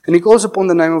 And he calls upon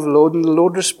the name of the Lord, and the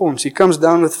Lord responds. He comes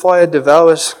down with fire,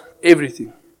 devours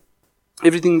everything.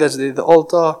 Everything that's there, the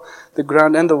altar, the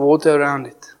ground, and the water around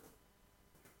it.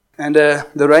 And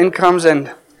the rain comes,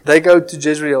 and they go to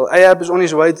Jezreel. Ahab is on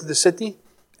his way to the city,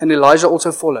 and Elijah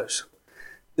also follows.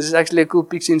 This is actually a cool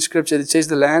picture in Scripture. It says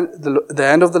the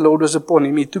hand of the Lord was upon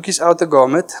him. He took his outer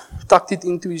garment, tucked it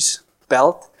into his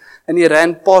belt, and he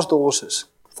ran past the horses,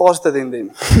 faster than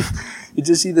them. You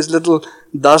just see this little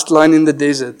dust line in the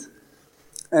desert.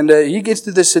 And he gets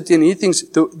to the city and he thinks,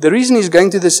 the reason he's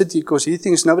going to the city because he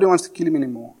thinks nobody wants to kill him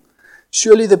anymore.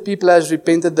 Surely the people has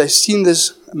repented, they've seen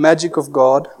this magic of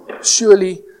God.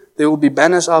 Surely there will be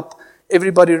banners up,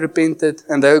 everybody repented,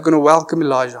 and they're going to welcome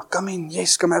Elijah. Come in,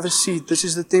 yes, come have a seat. This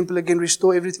is the temple again,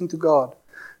 restore everything to God.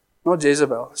 Not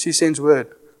Jezebel. She sends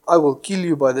word, I will kill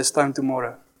you by this time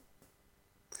tomorrow.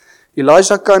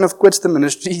 Elijah kind of quits the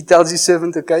ministry. He tells his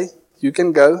servant, okay, you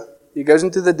can go. He goes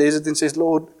into the desert and says,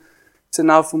 Lord, it's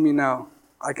enough for me now.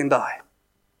 I can die.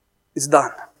 It's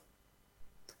done.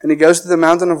 And he goes to the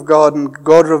mountain of God, and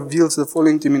God reveals the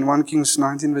following to him in 1 Kings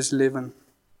 19 verse 11.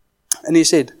 And he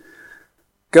said,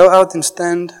 go out and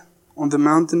stand on the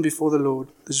mountain before the Lord.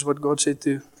 This is what God said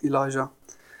to Elijah.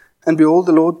 And behold,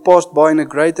 the Lord passed by, and a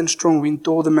great and strong wind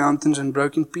tore the mountains and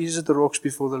broke in pieces the rocks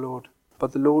before the Lord.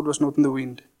 But the Lord was not in the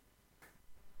wind.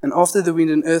 And after the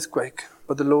wind, an earthquake,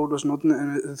 but the Lord was not in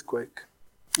an earthquake.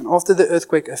 And after the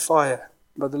earthquake, a fire,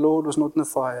 but the Lord was not in the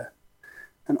fire.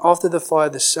 And after the fire,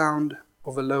 the sound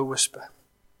of a low whisper.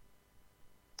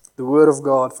 The word of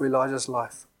God for Elijah's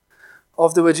life.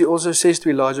 Afterwards, he also says to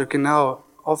Elijah, okay, now,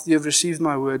 after you have received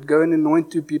my word, go and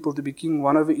anoint 2 people to be king,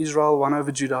 one over Israel, one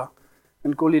over Judah,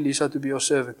 and call Elisha to be your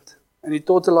servant. And he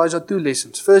taught Elijah 2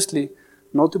 lessons. Firstly,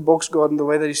 not to box God in the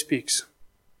way that he speaks.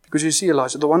 Because you see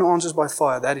Elijah, the one who answers by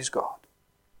fire, that is God.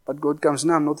 But God comes,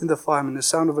 now I'm not in the fire, I'm in the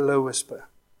sound of a low whisper.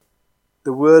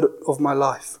 The word of my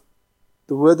life.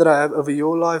 The word that I have over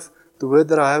your life, the word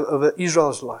that I have over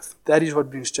Israel's life. That is what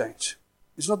brings change.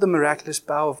 It's not the miraculous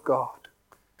power of God.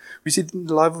 We see it in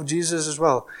the life of Jesus as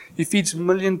well. He feeds 1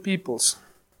 million peoples.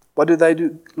 What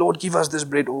do? Lord, give us this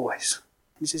bread always.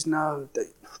 He says, no,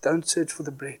 don't search for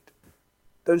the bread.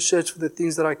 Don't search for the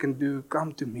things that I can do.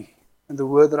 Come to me and the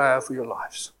word that I have for your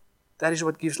lives. That is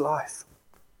what gives life.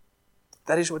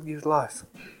 That is what gives life.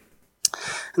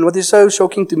 And what is so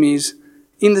shocking to me is,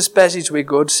 in this passage where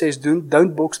God says,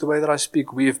 don't box the way that I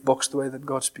speak, we have boxed the way that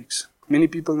God speaks. Many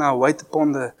people now wait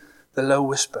upon the low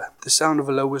whisper, the sound of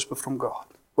a low whisper from God.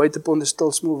 Wait upon the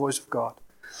still small voice of God.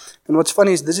 And what's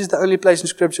funny is this is the only place in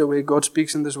Scripture where God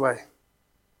speaks in this way.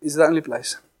 It's the only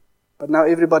place. But now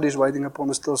everybody is waiting upon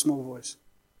the still small voice.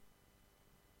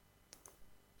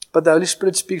 But the Holy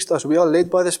Spirit speaks to us. We are led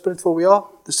by the Spirit, for we are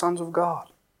the sons of God.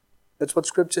 That's what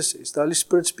Scripture says. The Holy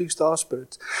Spirit speaks to our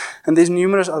spirits. And there's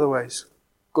numerous other ways.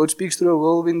 God speaks through a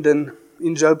whirlwind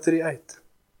in Job 38.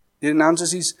 He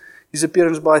announces his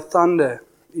appearance by thunder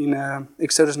in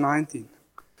Exodus 19.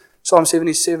 Psalm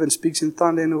 77 speaks in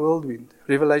thunder and a whirlwind.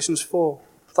 Revelations 4,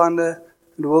 thunder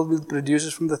and whirlwind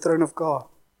produces from the throne of God.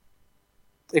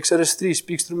 Exodus 3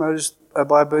 speaks through Moses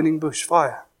by a burning bush,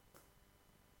 fire.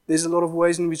 There's a lot of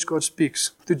ways in which God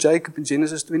speaks. To Jacob in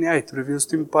Genesis 28, reveals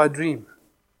to him by a dream.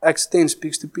 Acts 10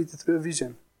 speaks to Peter through a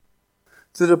vision.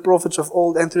 To the prophets of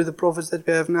old and through the prophets that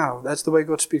we have now. That's the way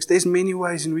God speaks. There's many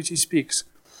ways in which He speaks.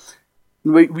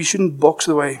 We shouldn't box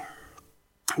the way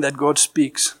that God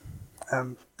speaks.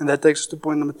 And that takes us to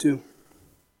point number 2.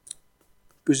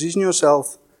 Position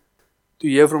yourself to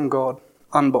hear from God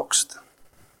unboxed.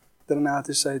 I don't know how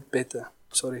to say it better.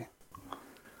 Sorry.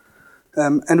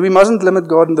 And we mustn't limit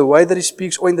God in the way that He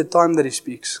speaks or in the time that He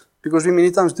speaks. Because we many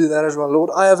times do that as well. Lord,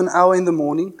 I have an hour in the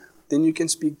morning, then you can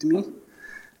speak to me.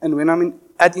 And when I'm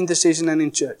at intercession and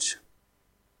in church.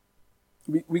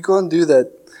 We can't do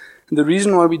that. And the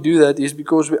reason why we do that is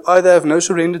because we either have no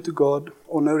surrender to God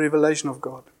or no revelation of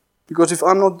God. Because if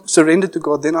I'm not surrendered to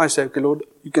God, then I say, okay, Lord,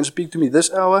 you can speak to me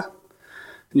this hour,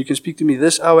 and you can speak to me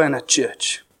this hour and at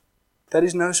church. That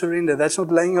is no surrender. That's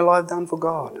not laying your life down for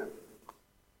God.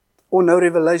 Or no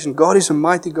revelation. God is a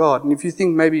mighty God. And if you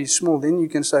think maybe He's small, then you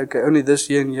can say, okay, only this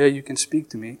year and year you can speak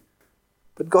to me.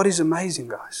 But God is amazing,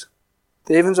 guys.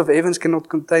 The heavens of heavens cannot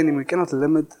contain Him. We cannot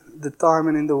limit the time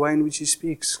and in the way in which He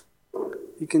speaks.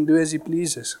 He can do as He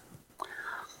pleases.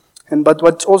 But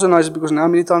what's also nice is because now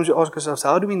many times we ask ourselves,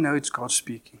 how do we know it's God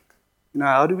speaking?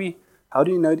 How do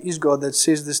you know it is God that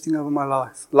says this thing over my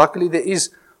life? Luckily, there is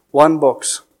one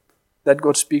box that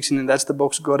God speaks in, and that's the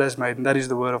box God has made, and that is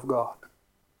the Word of God.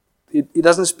 He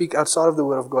doesn't speak outside of the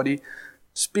Word of God. He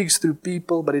speaks through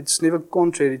people, but it's never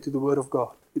contrary to the Word of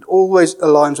God. It always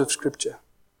aligns with Scripture.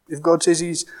 If God says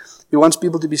He wants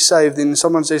people to be saved, then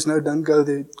someone says, no, don't go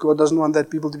there. God doesn't want that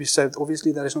people to be saved.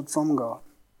 Obviously, that is not from God.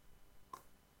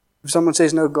 If someone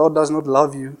says, no, God does not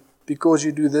love you because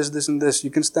you do this, this, and this,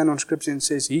 you can stand on Scripture and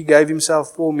says, He gave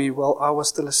Himself for me while I was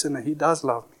still a sinner. He does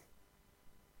love me.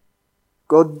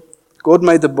 God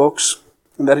made the box,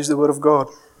 and that is the Word of God.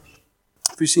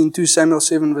 If we see in 2 Samuel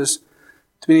 7 verse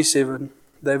 27,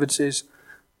 David says,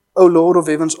 O Lord of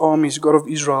heaven's armies, God of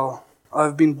Israel, I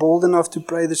have been bold enough to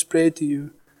pray this prayer to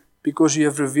you because you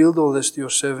have revealed all this to your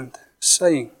servant,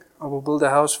 saying, I will build a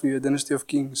house for you, a dynasty of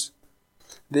kings.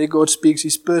 There God speaks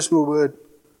His personal word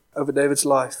over David's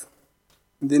life.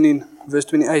 And then in verse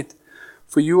 28,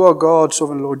 for you are God,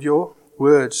 sovereign Lord, your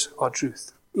words are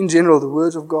truth. In general, the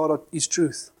words of God is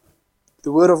truth.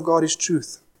 The word of God is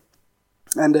truth.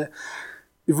 And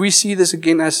if we see this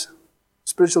again as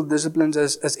spiritual disciplines,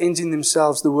 as ends in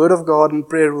themselves, the word of God and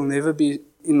prayer will never be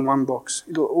in one box.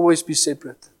 It will always be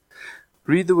separate.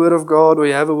 Read the Word of God, or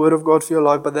you have a Word of God for your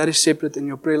life, but that is separate, and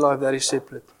your prayer life, that is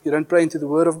separate. You don't pray into the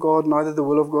Word of God, neither the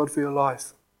will of God for your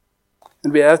life.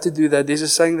 And we have to do that. There's a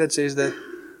saying that says that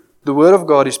the Word of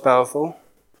God is powerful,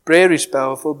 prayer is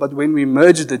powerful, but when we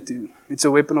merge the two, it's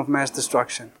a weapon of mass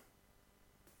destruction.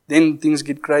 Then things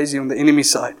get crazy on the enemy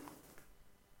side.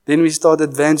 Then we start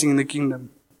advancing in the kingdom.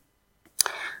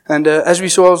 And as we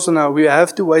saw also now, we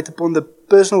have to wait upon the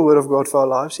personal word of God for our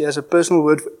lives. He has a personal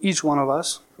word for each one of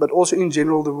us, but also in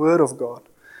general the word of God.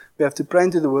 We have to pray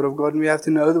into the word of God, and we have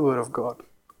to know the word of God.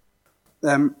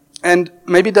 And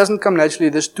maybe it doesn't come naturally,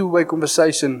 this two-way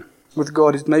conversation with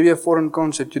God. It's maybe a foreign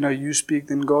concept, you speak,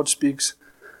 then God speaks.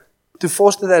 To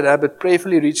foster that habit,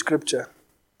 prayerfully read Scripture.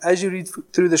 As you read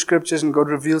through the Scriptures and God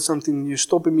reveals something, you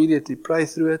stop immediately, pray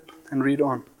through it, and read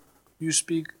on. You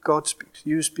speak, God speaks.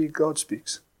 You speak, God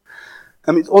speaks.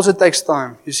 It also takes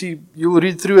time. You see, you'll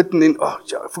read through it and then, I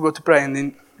forgot to pray, and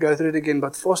then go through it again.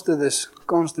 But foster this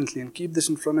constantly and keep this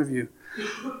in front of you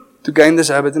to gain this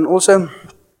habit. And also,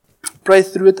 pray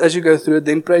through it as you go through it,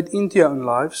 then pray it into your own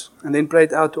lives, and then pray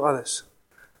it out to others.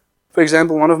 For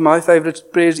example, one of my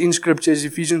favorite prayers in Scripture is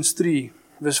Ephesians 3,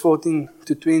 verse 14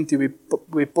 to 20,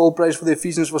 where Paul prays for the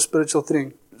Ephesians for spiritual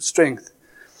strength.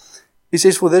 He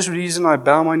says, "For this reason I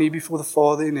bow my knee before the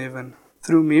Father in heaven,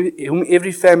 through whom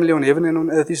every family on heaven and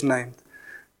on earth is named,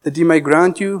 that He may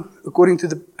grant you, according to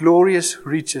the glorious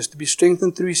riches, to be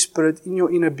strengthened through His Spirit in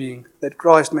your inner being, that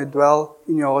Christ may dwell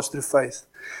in your hearts through faith,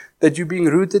 that you, being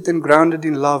rooted and grounded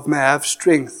in love, may have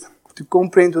strength to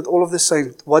comprehend with all of the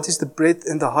saints what is the breadth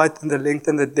and the height and the length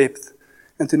and the depth,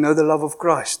 and to know the love of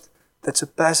Christ that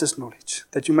surpasses knowledge,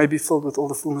 that you may be filled with all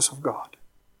the fullness of God."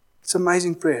 It's an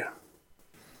amazing prayer.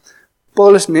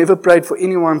 Paul has never prayed for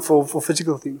anyone for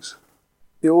physical things.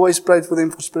 He always prayed for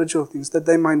them for spiritual things, that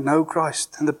they might know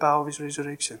Christ and the power of His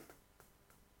resurrection.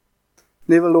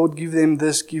 Never, "Lord, give them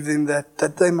this, give them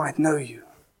that they might know You."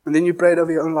 And then you prayed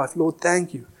over your own life, "Lord,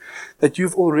 thank You that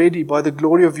You've already, by the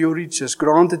glory of Your riches,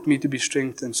 granted me to be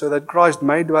strengthened, so that Christ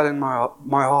may dwell in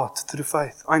my heart through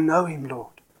faith. I know Him,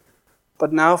 Lord.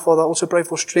 But now, Father, I also pray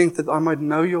for strength that I might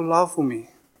know Your love for me,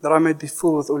 that I might be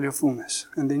full with all Your fullness."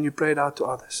 And then you pray it out to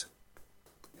others.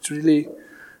 It's really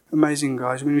amazing,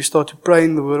 guys, when we start to pray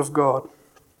in the Word of God.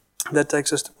 That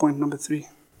takes us to point number 3.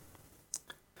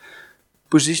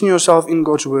 Position yourself in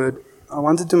God's Word. I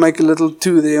wanted to make a little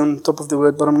 2 there on top of the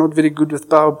word, but I'm not very good with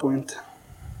PowerPoint.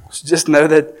 So just know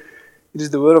that it is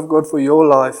the Word of God for your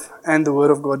life and the Word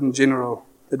of God in general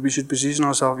that we should position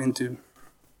ourselves into.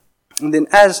 And then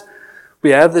as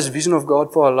we have this vision of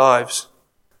God for our lives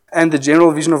and the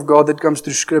general vision of God that comes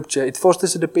through Scripture, it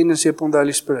fosters a dependency upon the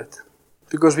Holy Spirit,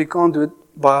 because we can't do it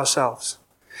by ourselves.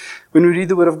 When we read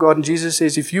the Word of God and Jesus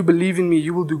says, "If you believe in me,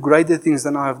 you will do greater things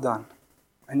than I have done."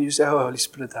 And you say, "Oh, Holy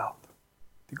Spirit, help.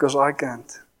 Because I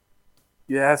can't.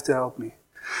 You have to help me."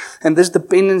 And this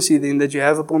dependency then that you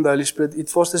have upon the Holy Spirit, it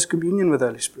fosters communion with the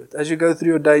Holy Spirit. As you go through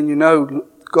your day and you know,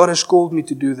 God has called me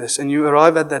to do this, and you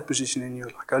arrive at that position and you're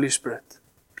like, "Holy Spirit,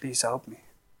 please help me.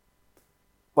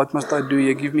 What must I do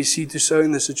here? Give me seed to sow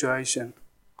in the situation."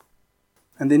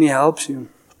 And then He helps you.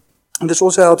 And this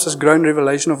also helps us grow in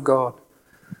revelation of God.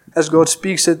 As God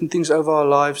speaks certain things over our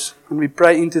lives, and we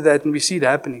pray into that and we see it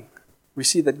happening, we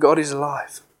see that God is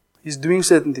alive. He's doing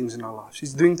certain things in our lives.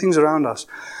 He's doing things around us.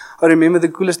 I remember the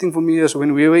coolest thing for me is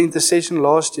when we were in intercession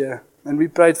last year, and we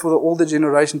prayed for the older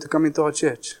generation to come into our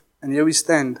church. And here we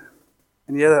stand,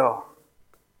 and here they are,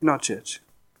 in our church.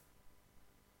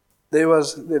 There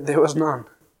was none.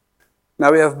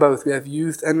 Now we have both. We have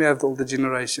youth and we have the older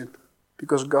generation,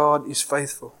 because God is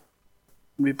faithful.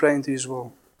 We pray into His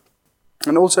will.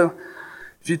 And also,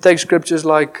 if you take scriptures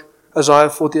like Isaiah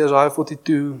 40, Isaiah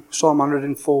 42, Psalm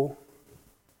 104,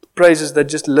 praises that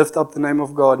just lift up the name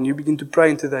of God, and you begin to pray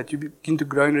into that, you begin to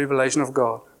grow in revelation of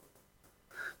God.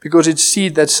 Because it's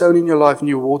seed that's sown in your life and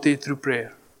you water it through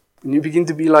prayer. And you begin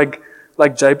to be like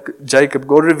Jacob.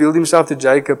 God revealed Himself to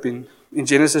Jacob in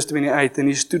Genesis 28, and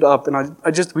he stood up, and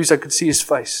I just wish I could see his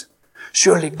face.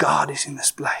 Surely God is in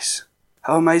this place.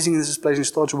 How amazing is this place, and he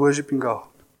starts worshiping God.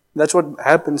 That's what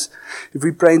happens if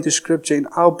we pray into Scripture in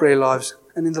our prayer lives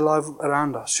and in the life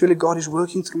around us. Surely God is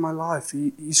working through my life.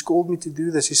 He's called me to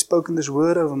do this. He's spoken this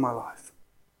word over my life.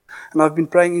 And I've been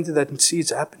praying into that and see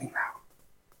it's happening now.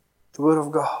 The Word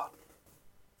of God.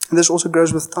 And this also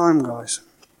grows with time, guys.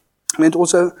 And it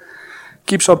also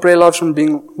keeps our prayer lives from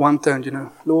being one-toned,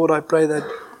 Lord, I pray that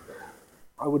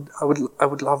I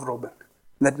would love Robin,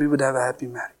 and that we would have a happy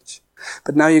marriage.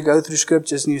 But now you go through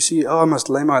Scriptures and you see, I must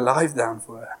lay my life down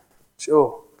for her.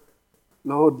 Sure.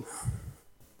 Lord,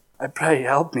 I pray,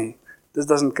 help me. This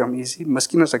doesn't come easy.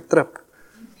 Miskien as ek trip.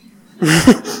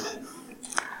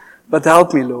 But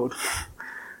help me, Lord.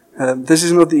 This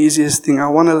is not the easiest thing. I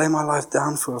want to lay my life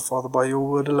down for her, Father, by Your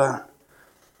word alone.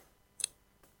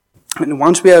 And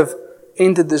once we have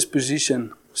entered this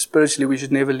position, spiritually, we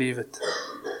should never leave it.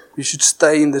 We should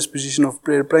stay in this position of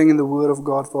prayer, praying in the Word of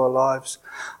God for our lives,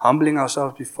 humbling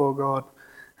ourselves before God.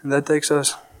 And that takes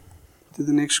us to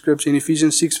the next scripture in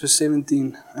Ephesians 6, verse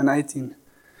 17 and 18.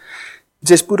 It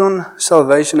says, "Put on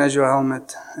salvation as your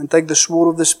helmet, and take the sword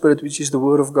of the Spirit, which is the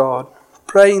Word of God.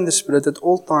 Pray in the Spirit at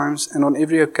all times and on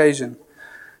every occasion.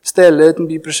 Stay alert and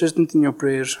be persistent in your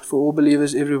prayers for all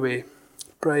believers everywhere.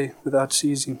 Pray without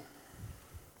ceasing."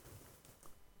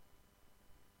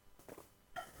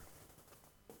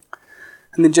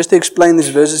 And then just to explain these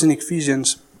verses in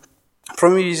Ephesians,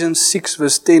 from Ephesians 6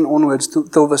 verse 10 onwards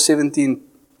till verse 17,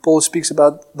 Paul speaks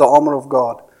about the armor of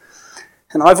God.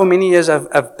 And I for many years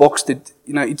I've boxed it,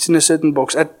 it's in a certain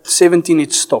box. At 17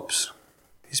 it stops.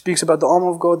 He speaks about the armor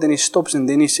of God, then he stops, and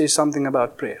then he says something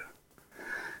about prayer.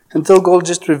 Until God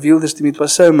just revealed this to me, it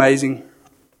was so amazing.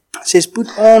 It says,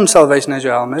 "Put on salvation as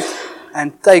your helmet,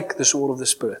 and take the sword of the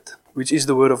Spirit," which is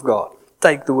the Word of God.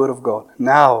 take the word of God.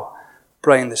 Now,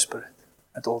 pray in the Spirit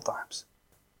at all times.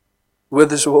 With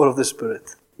the sword of the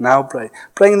Spirit. Now pray.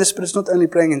 Praying in the Spirit is not only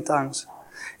praying in tongues.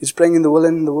 It's praying in the will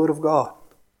and in the word of God.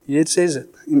 Here it says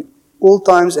it. In all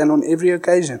times and on every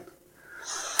occasion.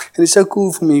 And it's so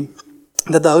cool for me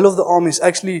that the whole of the army is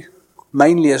actually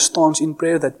mainly a stance in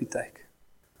prayer that we take.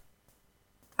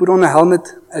 Put on a helmet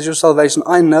as your salvation.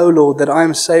 I know, Lord, that I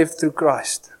am saved through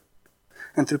Christ.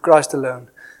 And through Christ alone.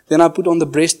 Then I put on the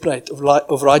breastplate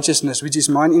of righteousness, which is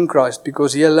mine in Christ,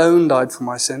 because He alone died for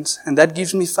my sins. And that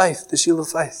gives me faith, the shield of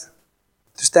faith,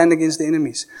 to stand against the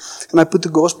enemies. And I put the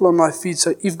gospel on my feet,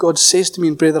 so if God says to me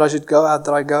in prayer that I should go out,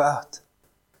 that I go out.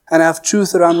 And I have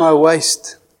truth around my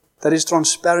waist. That is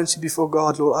transparency before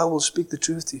God. Lord, I will speak the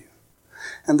truth to you.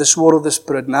 And the sword of the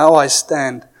Spirit. Now I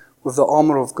stand with the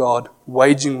armor of God,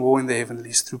 waging war in the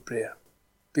heavenlies through prayer.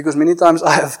 Because many times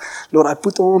Lord, I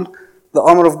put on the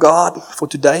armor of God for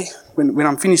today. When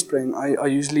I'm finished praying, I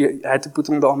usually had to put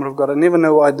on the armor of God. I never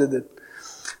know why I did it.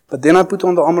 But then I put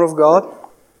on the armor of God,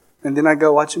 and then I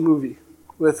go watch a movie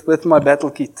with my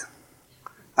battle kit.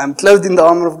 I'm clothed in the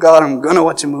armor of God, I'm going to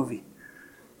watch a movie.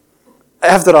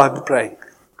 After I've been praying.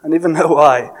 I never know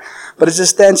why. But it's a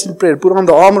stance in prayer. Put on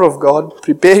the armor of God,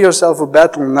 prepare yourself for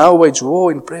battle, now wage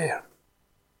war in prayer.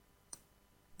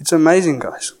 It's amazing,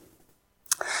 guys.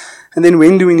 And then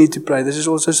when do we need to pray? This is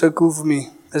also so cool for me.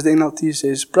 As the NLT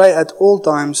says, pray at all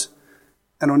times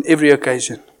and on every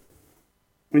occasion.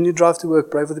 When you drive to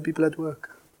work, pray for the people at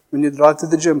work. When you drive to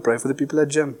the gym, pray for the people at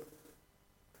gym.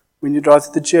 When you drive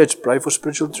to the church, pray for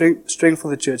spiritual strength for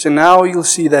the church. And now you'll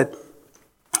see that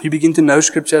you begin to know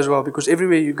Scripture as well, because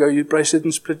everywhere you go, you pray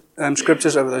certain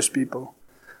Scriptures over those people.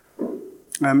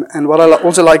 And what I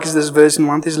also like is this verse in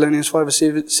 1 Thessalonians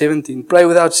 5:17. Pray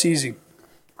without ceasing.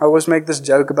 I always make this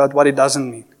joke about what it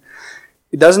doesn't mean.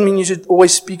 It doesn't mean you should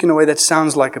always speak in a way that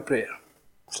sounds like a prayer.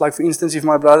 It's like, for instance, if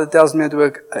my brother tells me at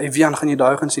work, "Hey, Vian, gaan jy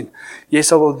daai gaan sien?"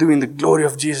 Yes, I will do in the glory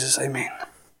of Jesus, amen.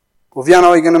 Or Vian,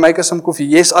 are you going to make us some coffee?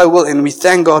 Yes, I will, and we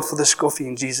thank God for this coffee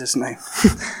in Jesus' name.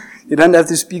 You don't have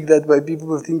to speak that way. People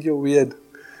will think you're weird.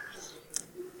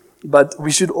 But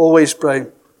we should always pray.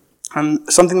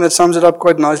 And something that sums it up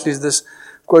quite nicely is this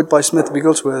quote by Smith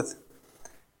Wigglesworth.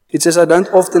 It says, I don't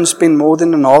often spend more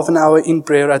than half an hour in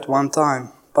prayer at one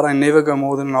time, but I never go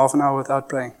more than half an hour without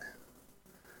praying.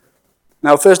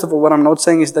 Now, first of all, what I'm not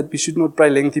saying is that we should not pray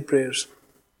lengthy prayers.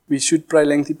 We should pray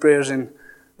lengthy prayers, and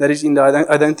that is in the,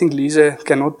 I don't think Lisa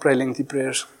cannot pray lengthy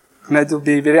prayers. And it will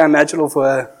be very unnatural for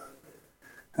her.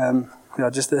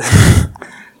 Just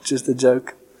a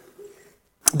joke.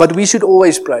 But we should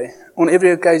always pray, on every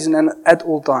occasion and at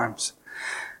all times.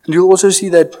 And you'll also see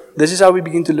that this is how we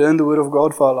begin to learn the Word of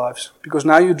God for our lives. Because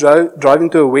now you're driving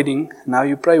to a wedding, now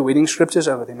you pray wedding scriptures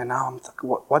over them. And now I'm thinking,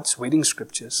 what's wedding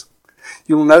scriptures?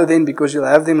 You'll know then because you'll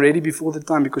have them ready before the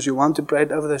time, because you want to pray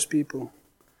it over those people.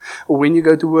 Or when you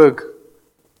go to work,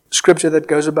 scripture that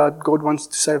goes about God wants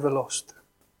to save the lost.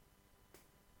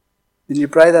 Then you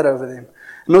pray that over them.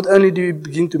 Not only do you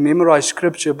begin to memorize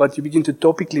Scripture, but you begin to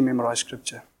topically memorize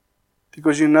Scripture.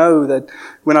 Because you know that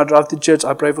when I drive to church,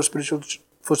 I pray for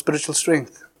spiritual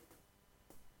strength.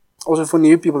 Also for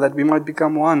new people, that we might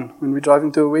become one when we're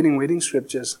driving to a wedding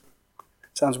Scriptures.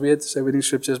 Sounds weird to say wedding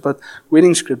Scriptures, but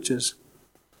wedding Scriptures.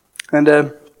 And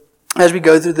as we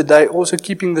go through the day, also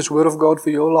keeping this Word of God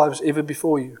for your lives ever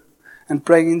before you. And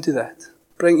praying into that.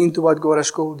 Praying into what God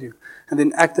has called you. And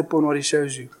then act upon what He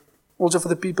shows you. Also for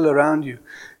the people around you.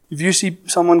 If you see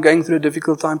someone going through a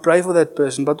difficult time, pray for that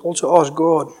person, but also ask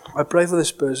God, I pray for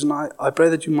this person. I pray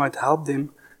that you might help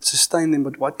them, sustain them,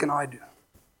 but what can I do?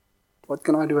 What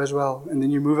can I do as well? And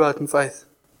then you move out in faith.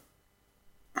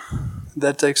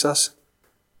 That takes us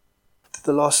to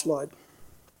the last slide.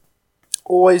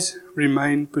 Always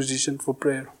remain positioned for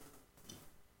prayer.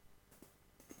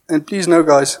 And please know,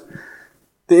 guys,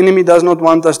 the enemy does not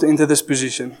want us to enter this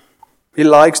position. He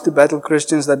likes to battle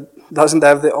Christians that doesn't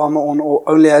have their armor on or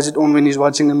only has it on when he's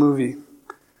watching a movie.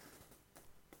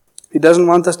 He doesn't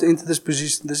want us to enter this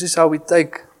position. This is how we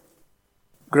take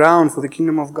ground for the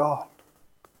kingdom of God.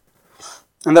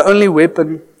 And the only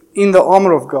weapon in the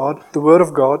armor of God, the Word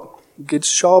of God, gets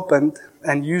sharpened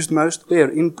and used most where?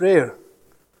 In prayer.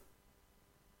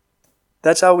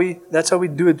 That's how we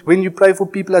do it. When you pray for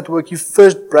people at work, you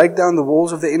first break down the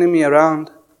walls of the enemy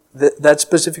around that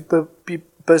specific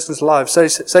person's life.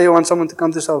 Say you want someone to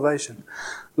come to salvation.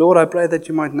 Lord, I pray that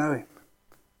you might know Him.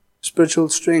 Spiritual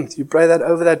strength. You pray that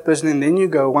over that person, and then you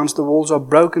go, once the walls are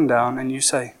broken down, and you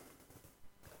say,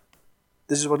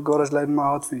 this is what God has laid in my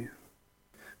heart for you.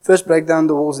 First break down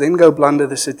the walls, then go plunder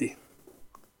the city.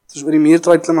 Dis oor die muur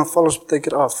try klim en val ons baie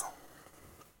keer af.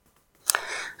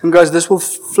 And guys, this will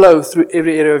flow through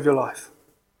every area of your life.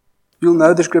 You'll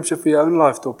know the scripture for your own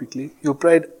life topically. You'll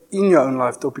pray it in your own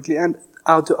life topically and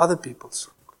out to other people's.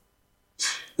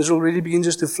 This will really begin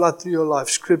just to flood through your life.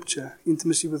 Scripture,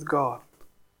 intimacy with God.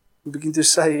 You begin to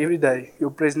say every day,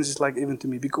 your presence is like heaven to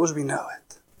me, because we know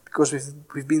it. Because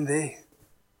we've been there.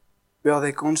 We are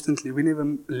there constantly. We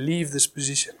never leave this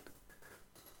position.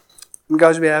 And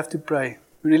guys, we have to pray.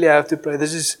 We really have to pray.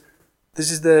 This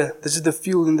is the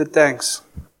fuel in the tanks.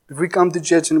 If we come to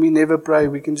church and we never pray,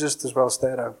 we can just as well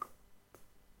stay at home.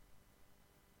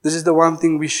 This is the one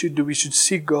thing we should do. We should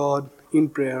seek God in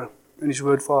prayer and His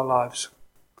word for our lives.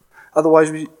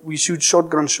 Otherwise, we shoot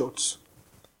shotgun shots.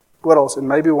 What else? And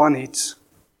maybe one hits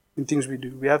in things we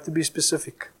do. We have to be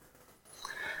specific.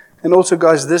 And also,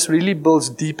 guys, this really builds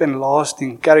deep and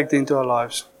lasting character into our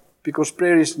lives. Because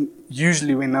prayer is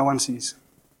usually when no one sees.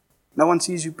 No one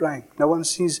sees you praying. No one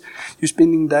sees you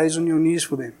spending days on your knees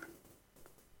for them.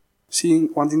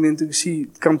 Wanting them to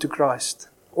come to Christ.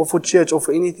 Or for church, or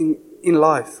for anything in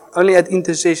life. Only at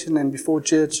intercession and before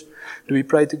church do we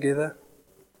pray together.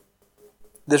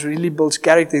 This really builds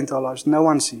character into our lives. No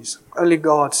one sees. Only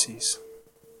God sees.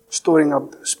 Storing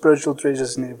up spiritual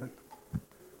treasures in heaven.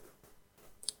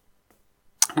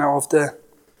 Now, after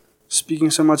speaking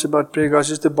so much about prayer, guys,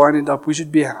 just to bind it up, we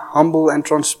should be humble and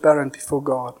transparent before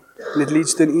God. And it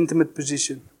leads to an intimate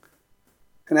position.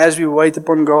 And as we wait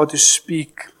upon God to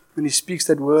speak, when He speaks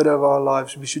that word over our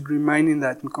lives, we should remain in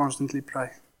that and constantly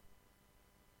pray.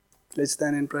 Let's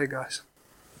stand and pray, guys.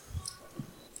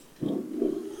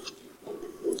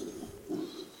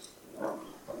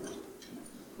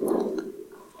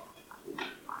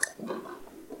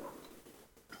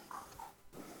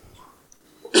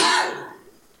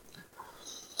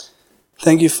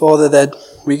 Thank you, Father, that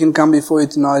we can come before You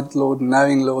tonight, Lord,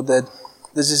 knowing, Lord, that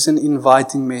this is an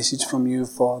inviting message from You,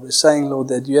 Father, saying, Lord,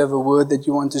 that You have a word that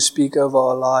You want to speak over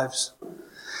our lives.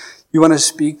 You want to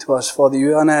speak to us, Father.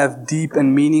 You want to have deep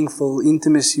and meaningful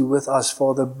intimacy with us,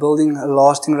 Father, building a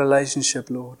lasting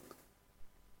relationship, Lord.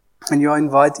 And You are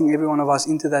inviting every one of us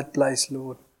into that place,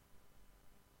 Lord.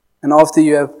 And after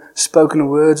You have spoken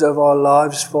words over our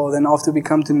lives, Father, and after we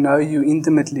come to know You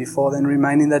intimately, Father, and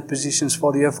remain in that position,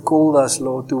 Father, You have called us,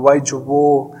 Lord, to wage a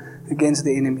war against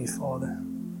the enemy, Father.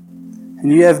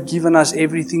 And You have given us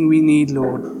everything we need,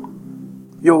 Lord.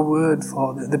 Your word,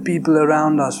 Father, the people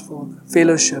around us, Father,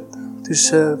 fellowship to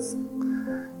serve.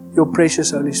 Your precious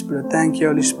Holy Spirit. Thank You,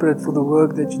 Holy Spirit, for the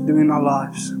work that You do in our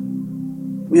lives.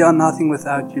 We are nothing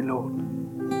without You, Lord.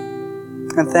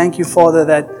 And thank You, Father,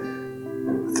 that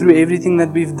through everything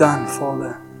that we've done,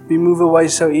 Father, we move away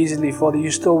so easily, Father. You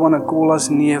still want to call us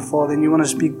near, Father, and You want to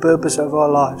speak purpose over our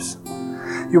lives.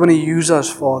 You want to use us,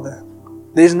 Father.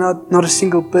 There's not a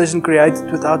single person created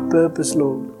without purpose,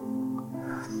 Lord.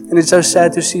 And it's so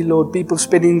sad to see, Lord, people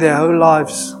spending their whole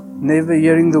lives never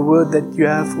hearing the word that You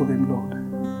have for them, Lord.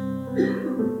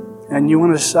 And You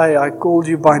want to say, I called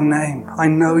you by name. I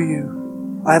know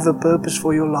you. I have a purpose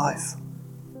for your life.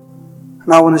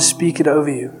 And I want to speak it over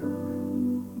you.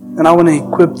 And I want to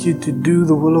equip you to do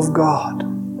the will of God.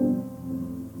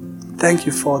 Thank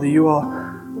You, Father. You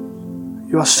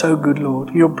are so good, Lord.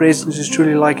 Your presence is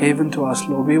truly like heaven to us,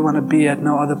 Lord. We want to be at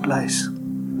no other place.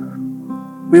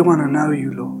 We want to know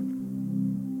You,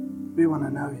 Lord. We want to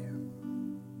know You.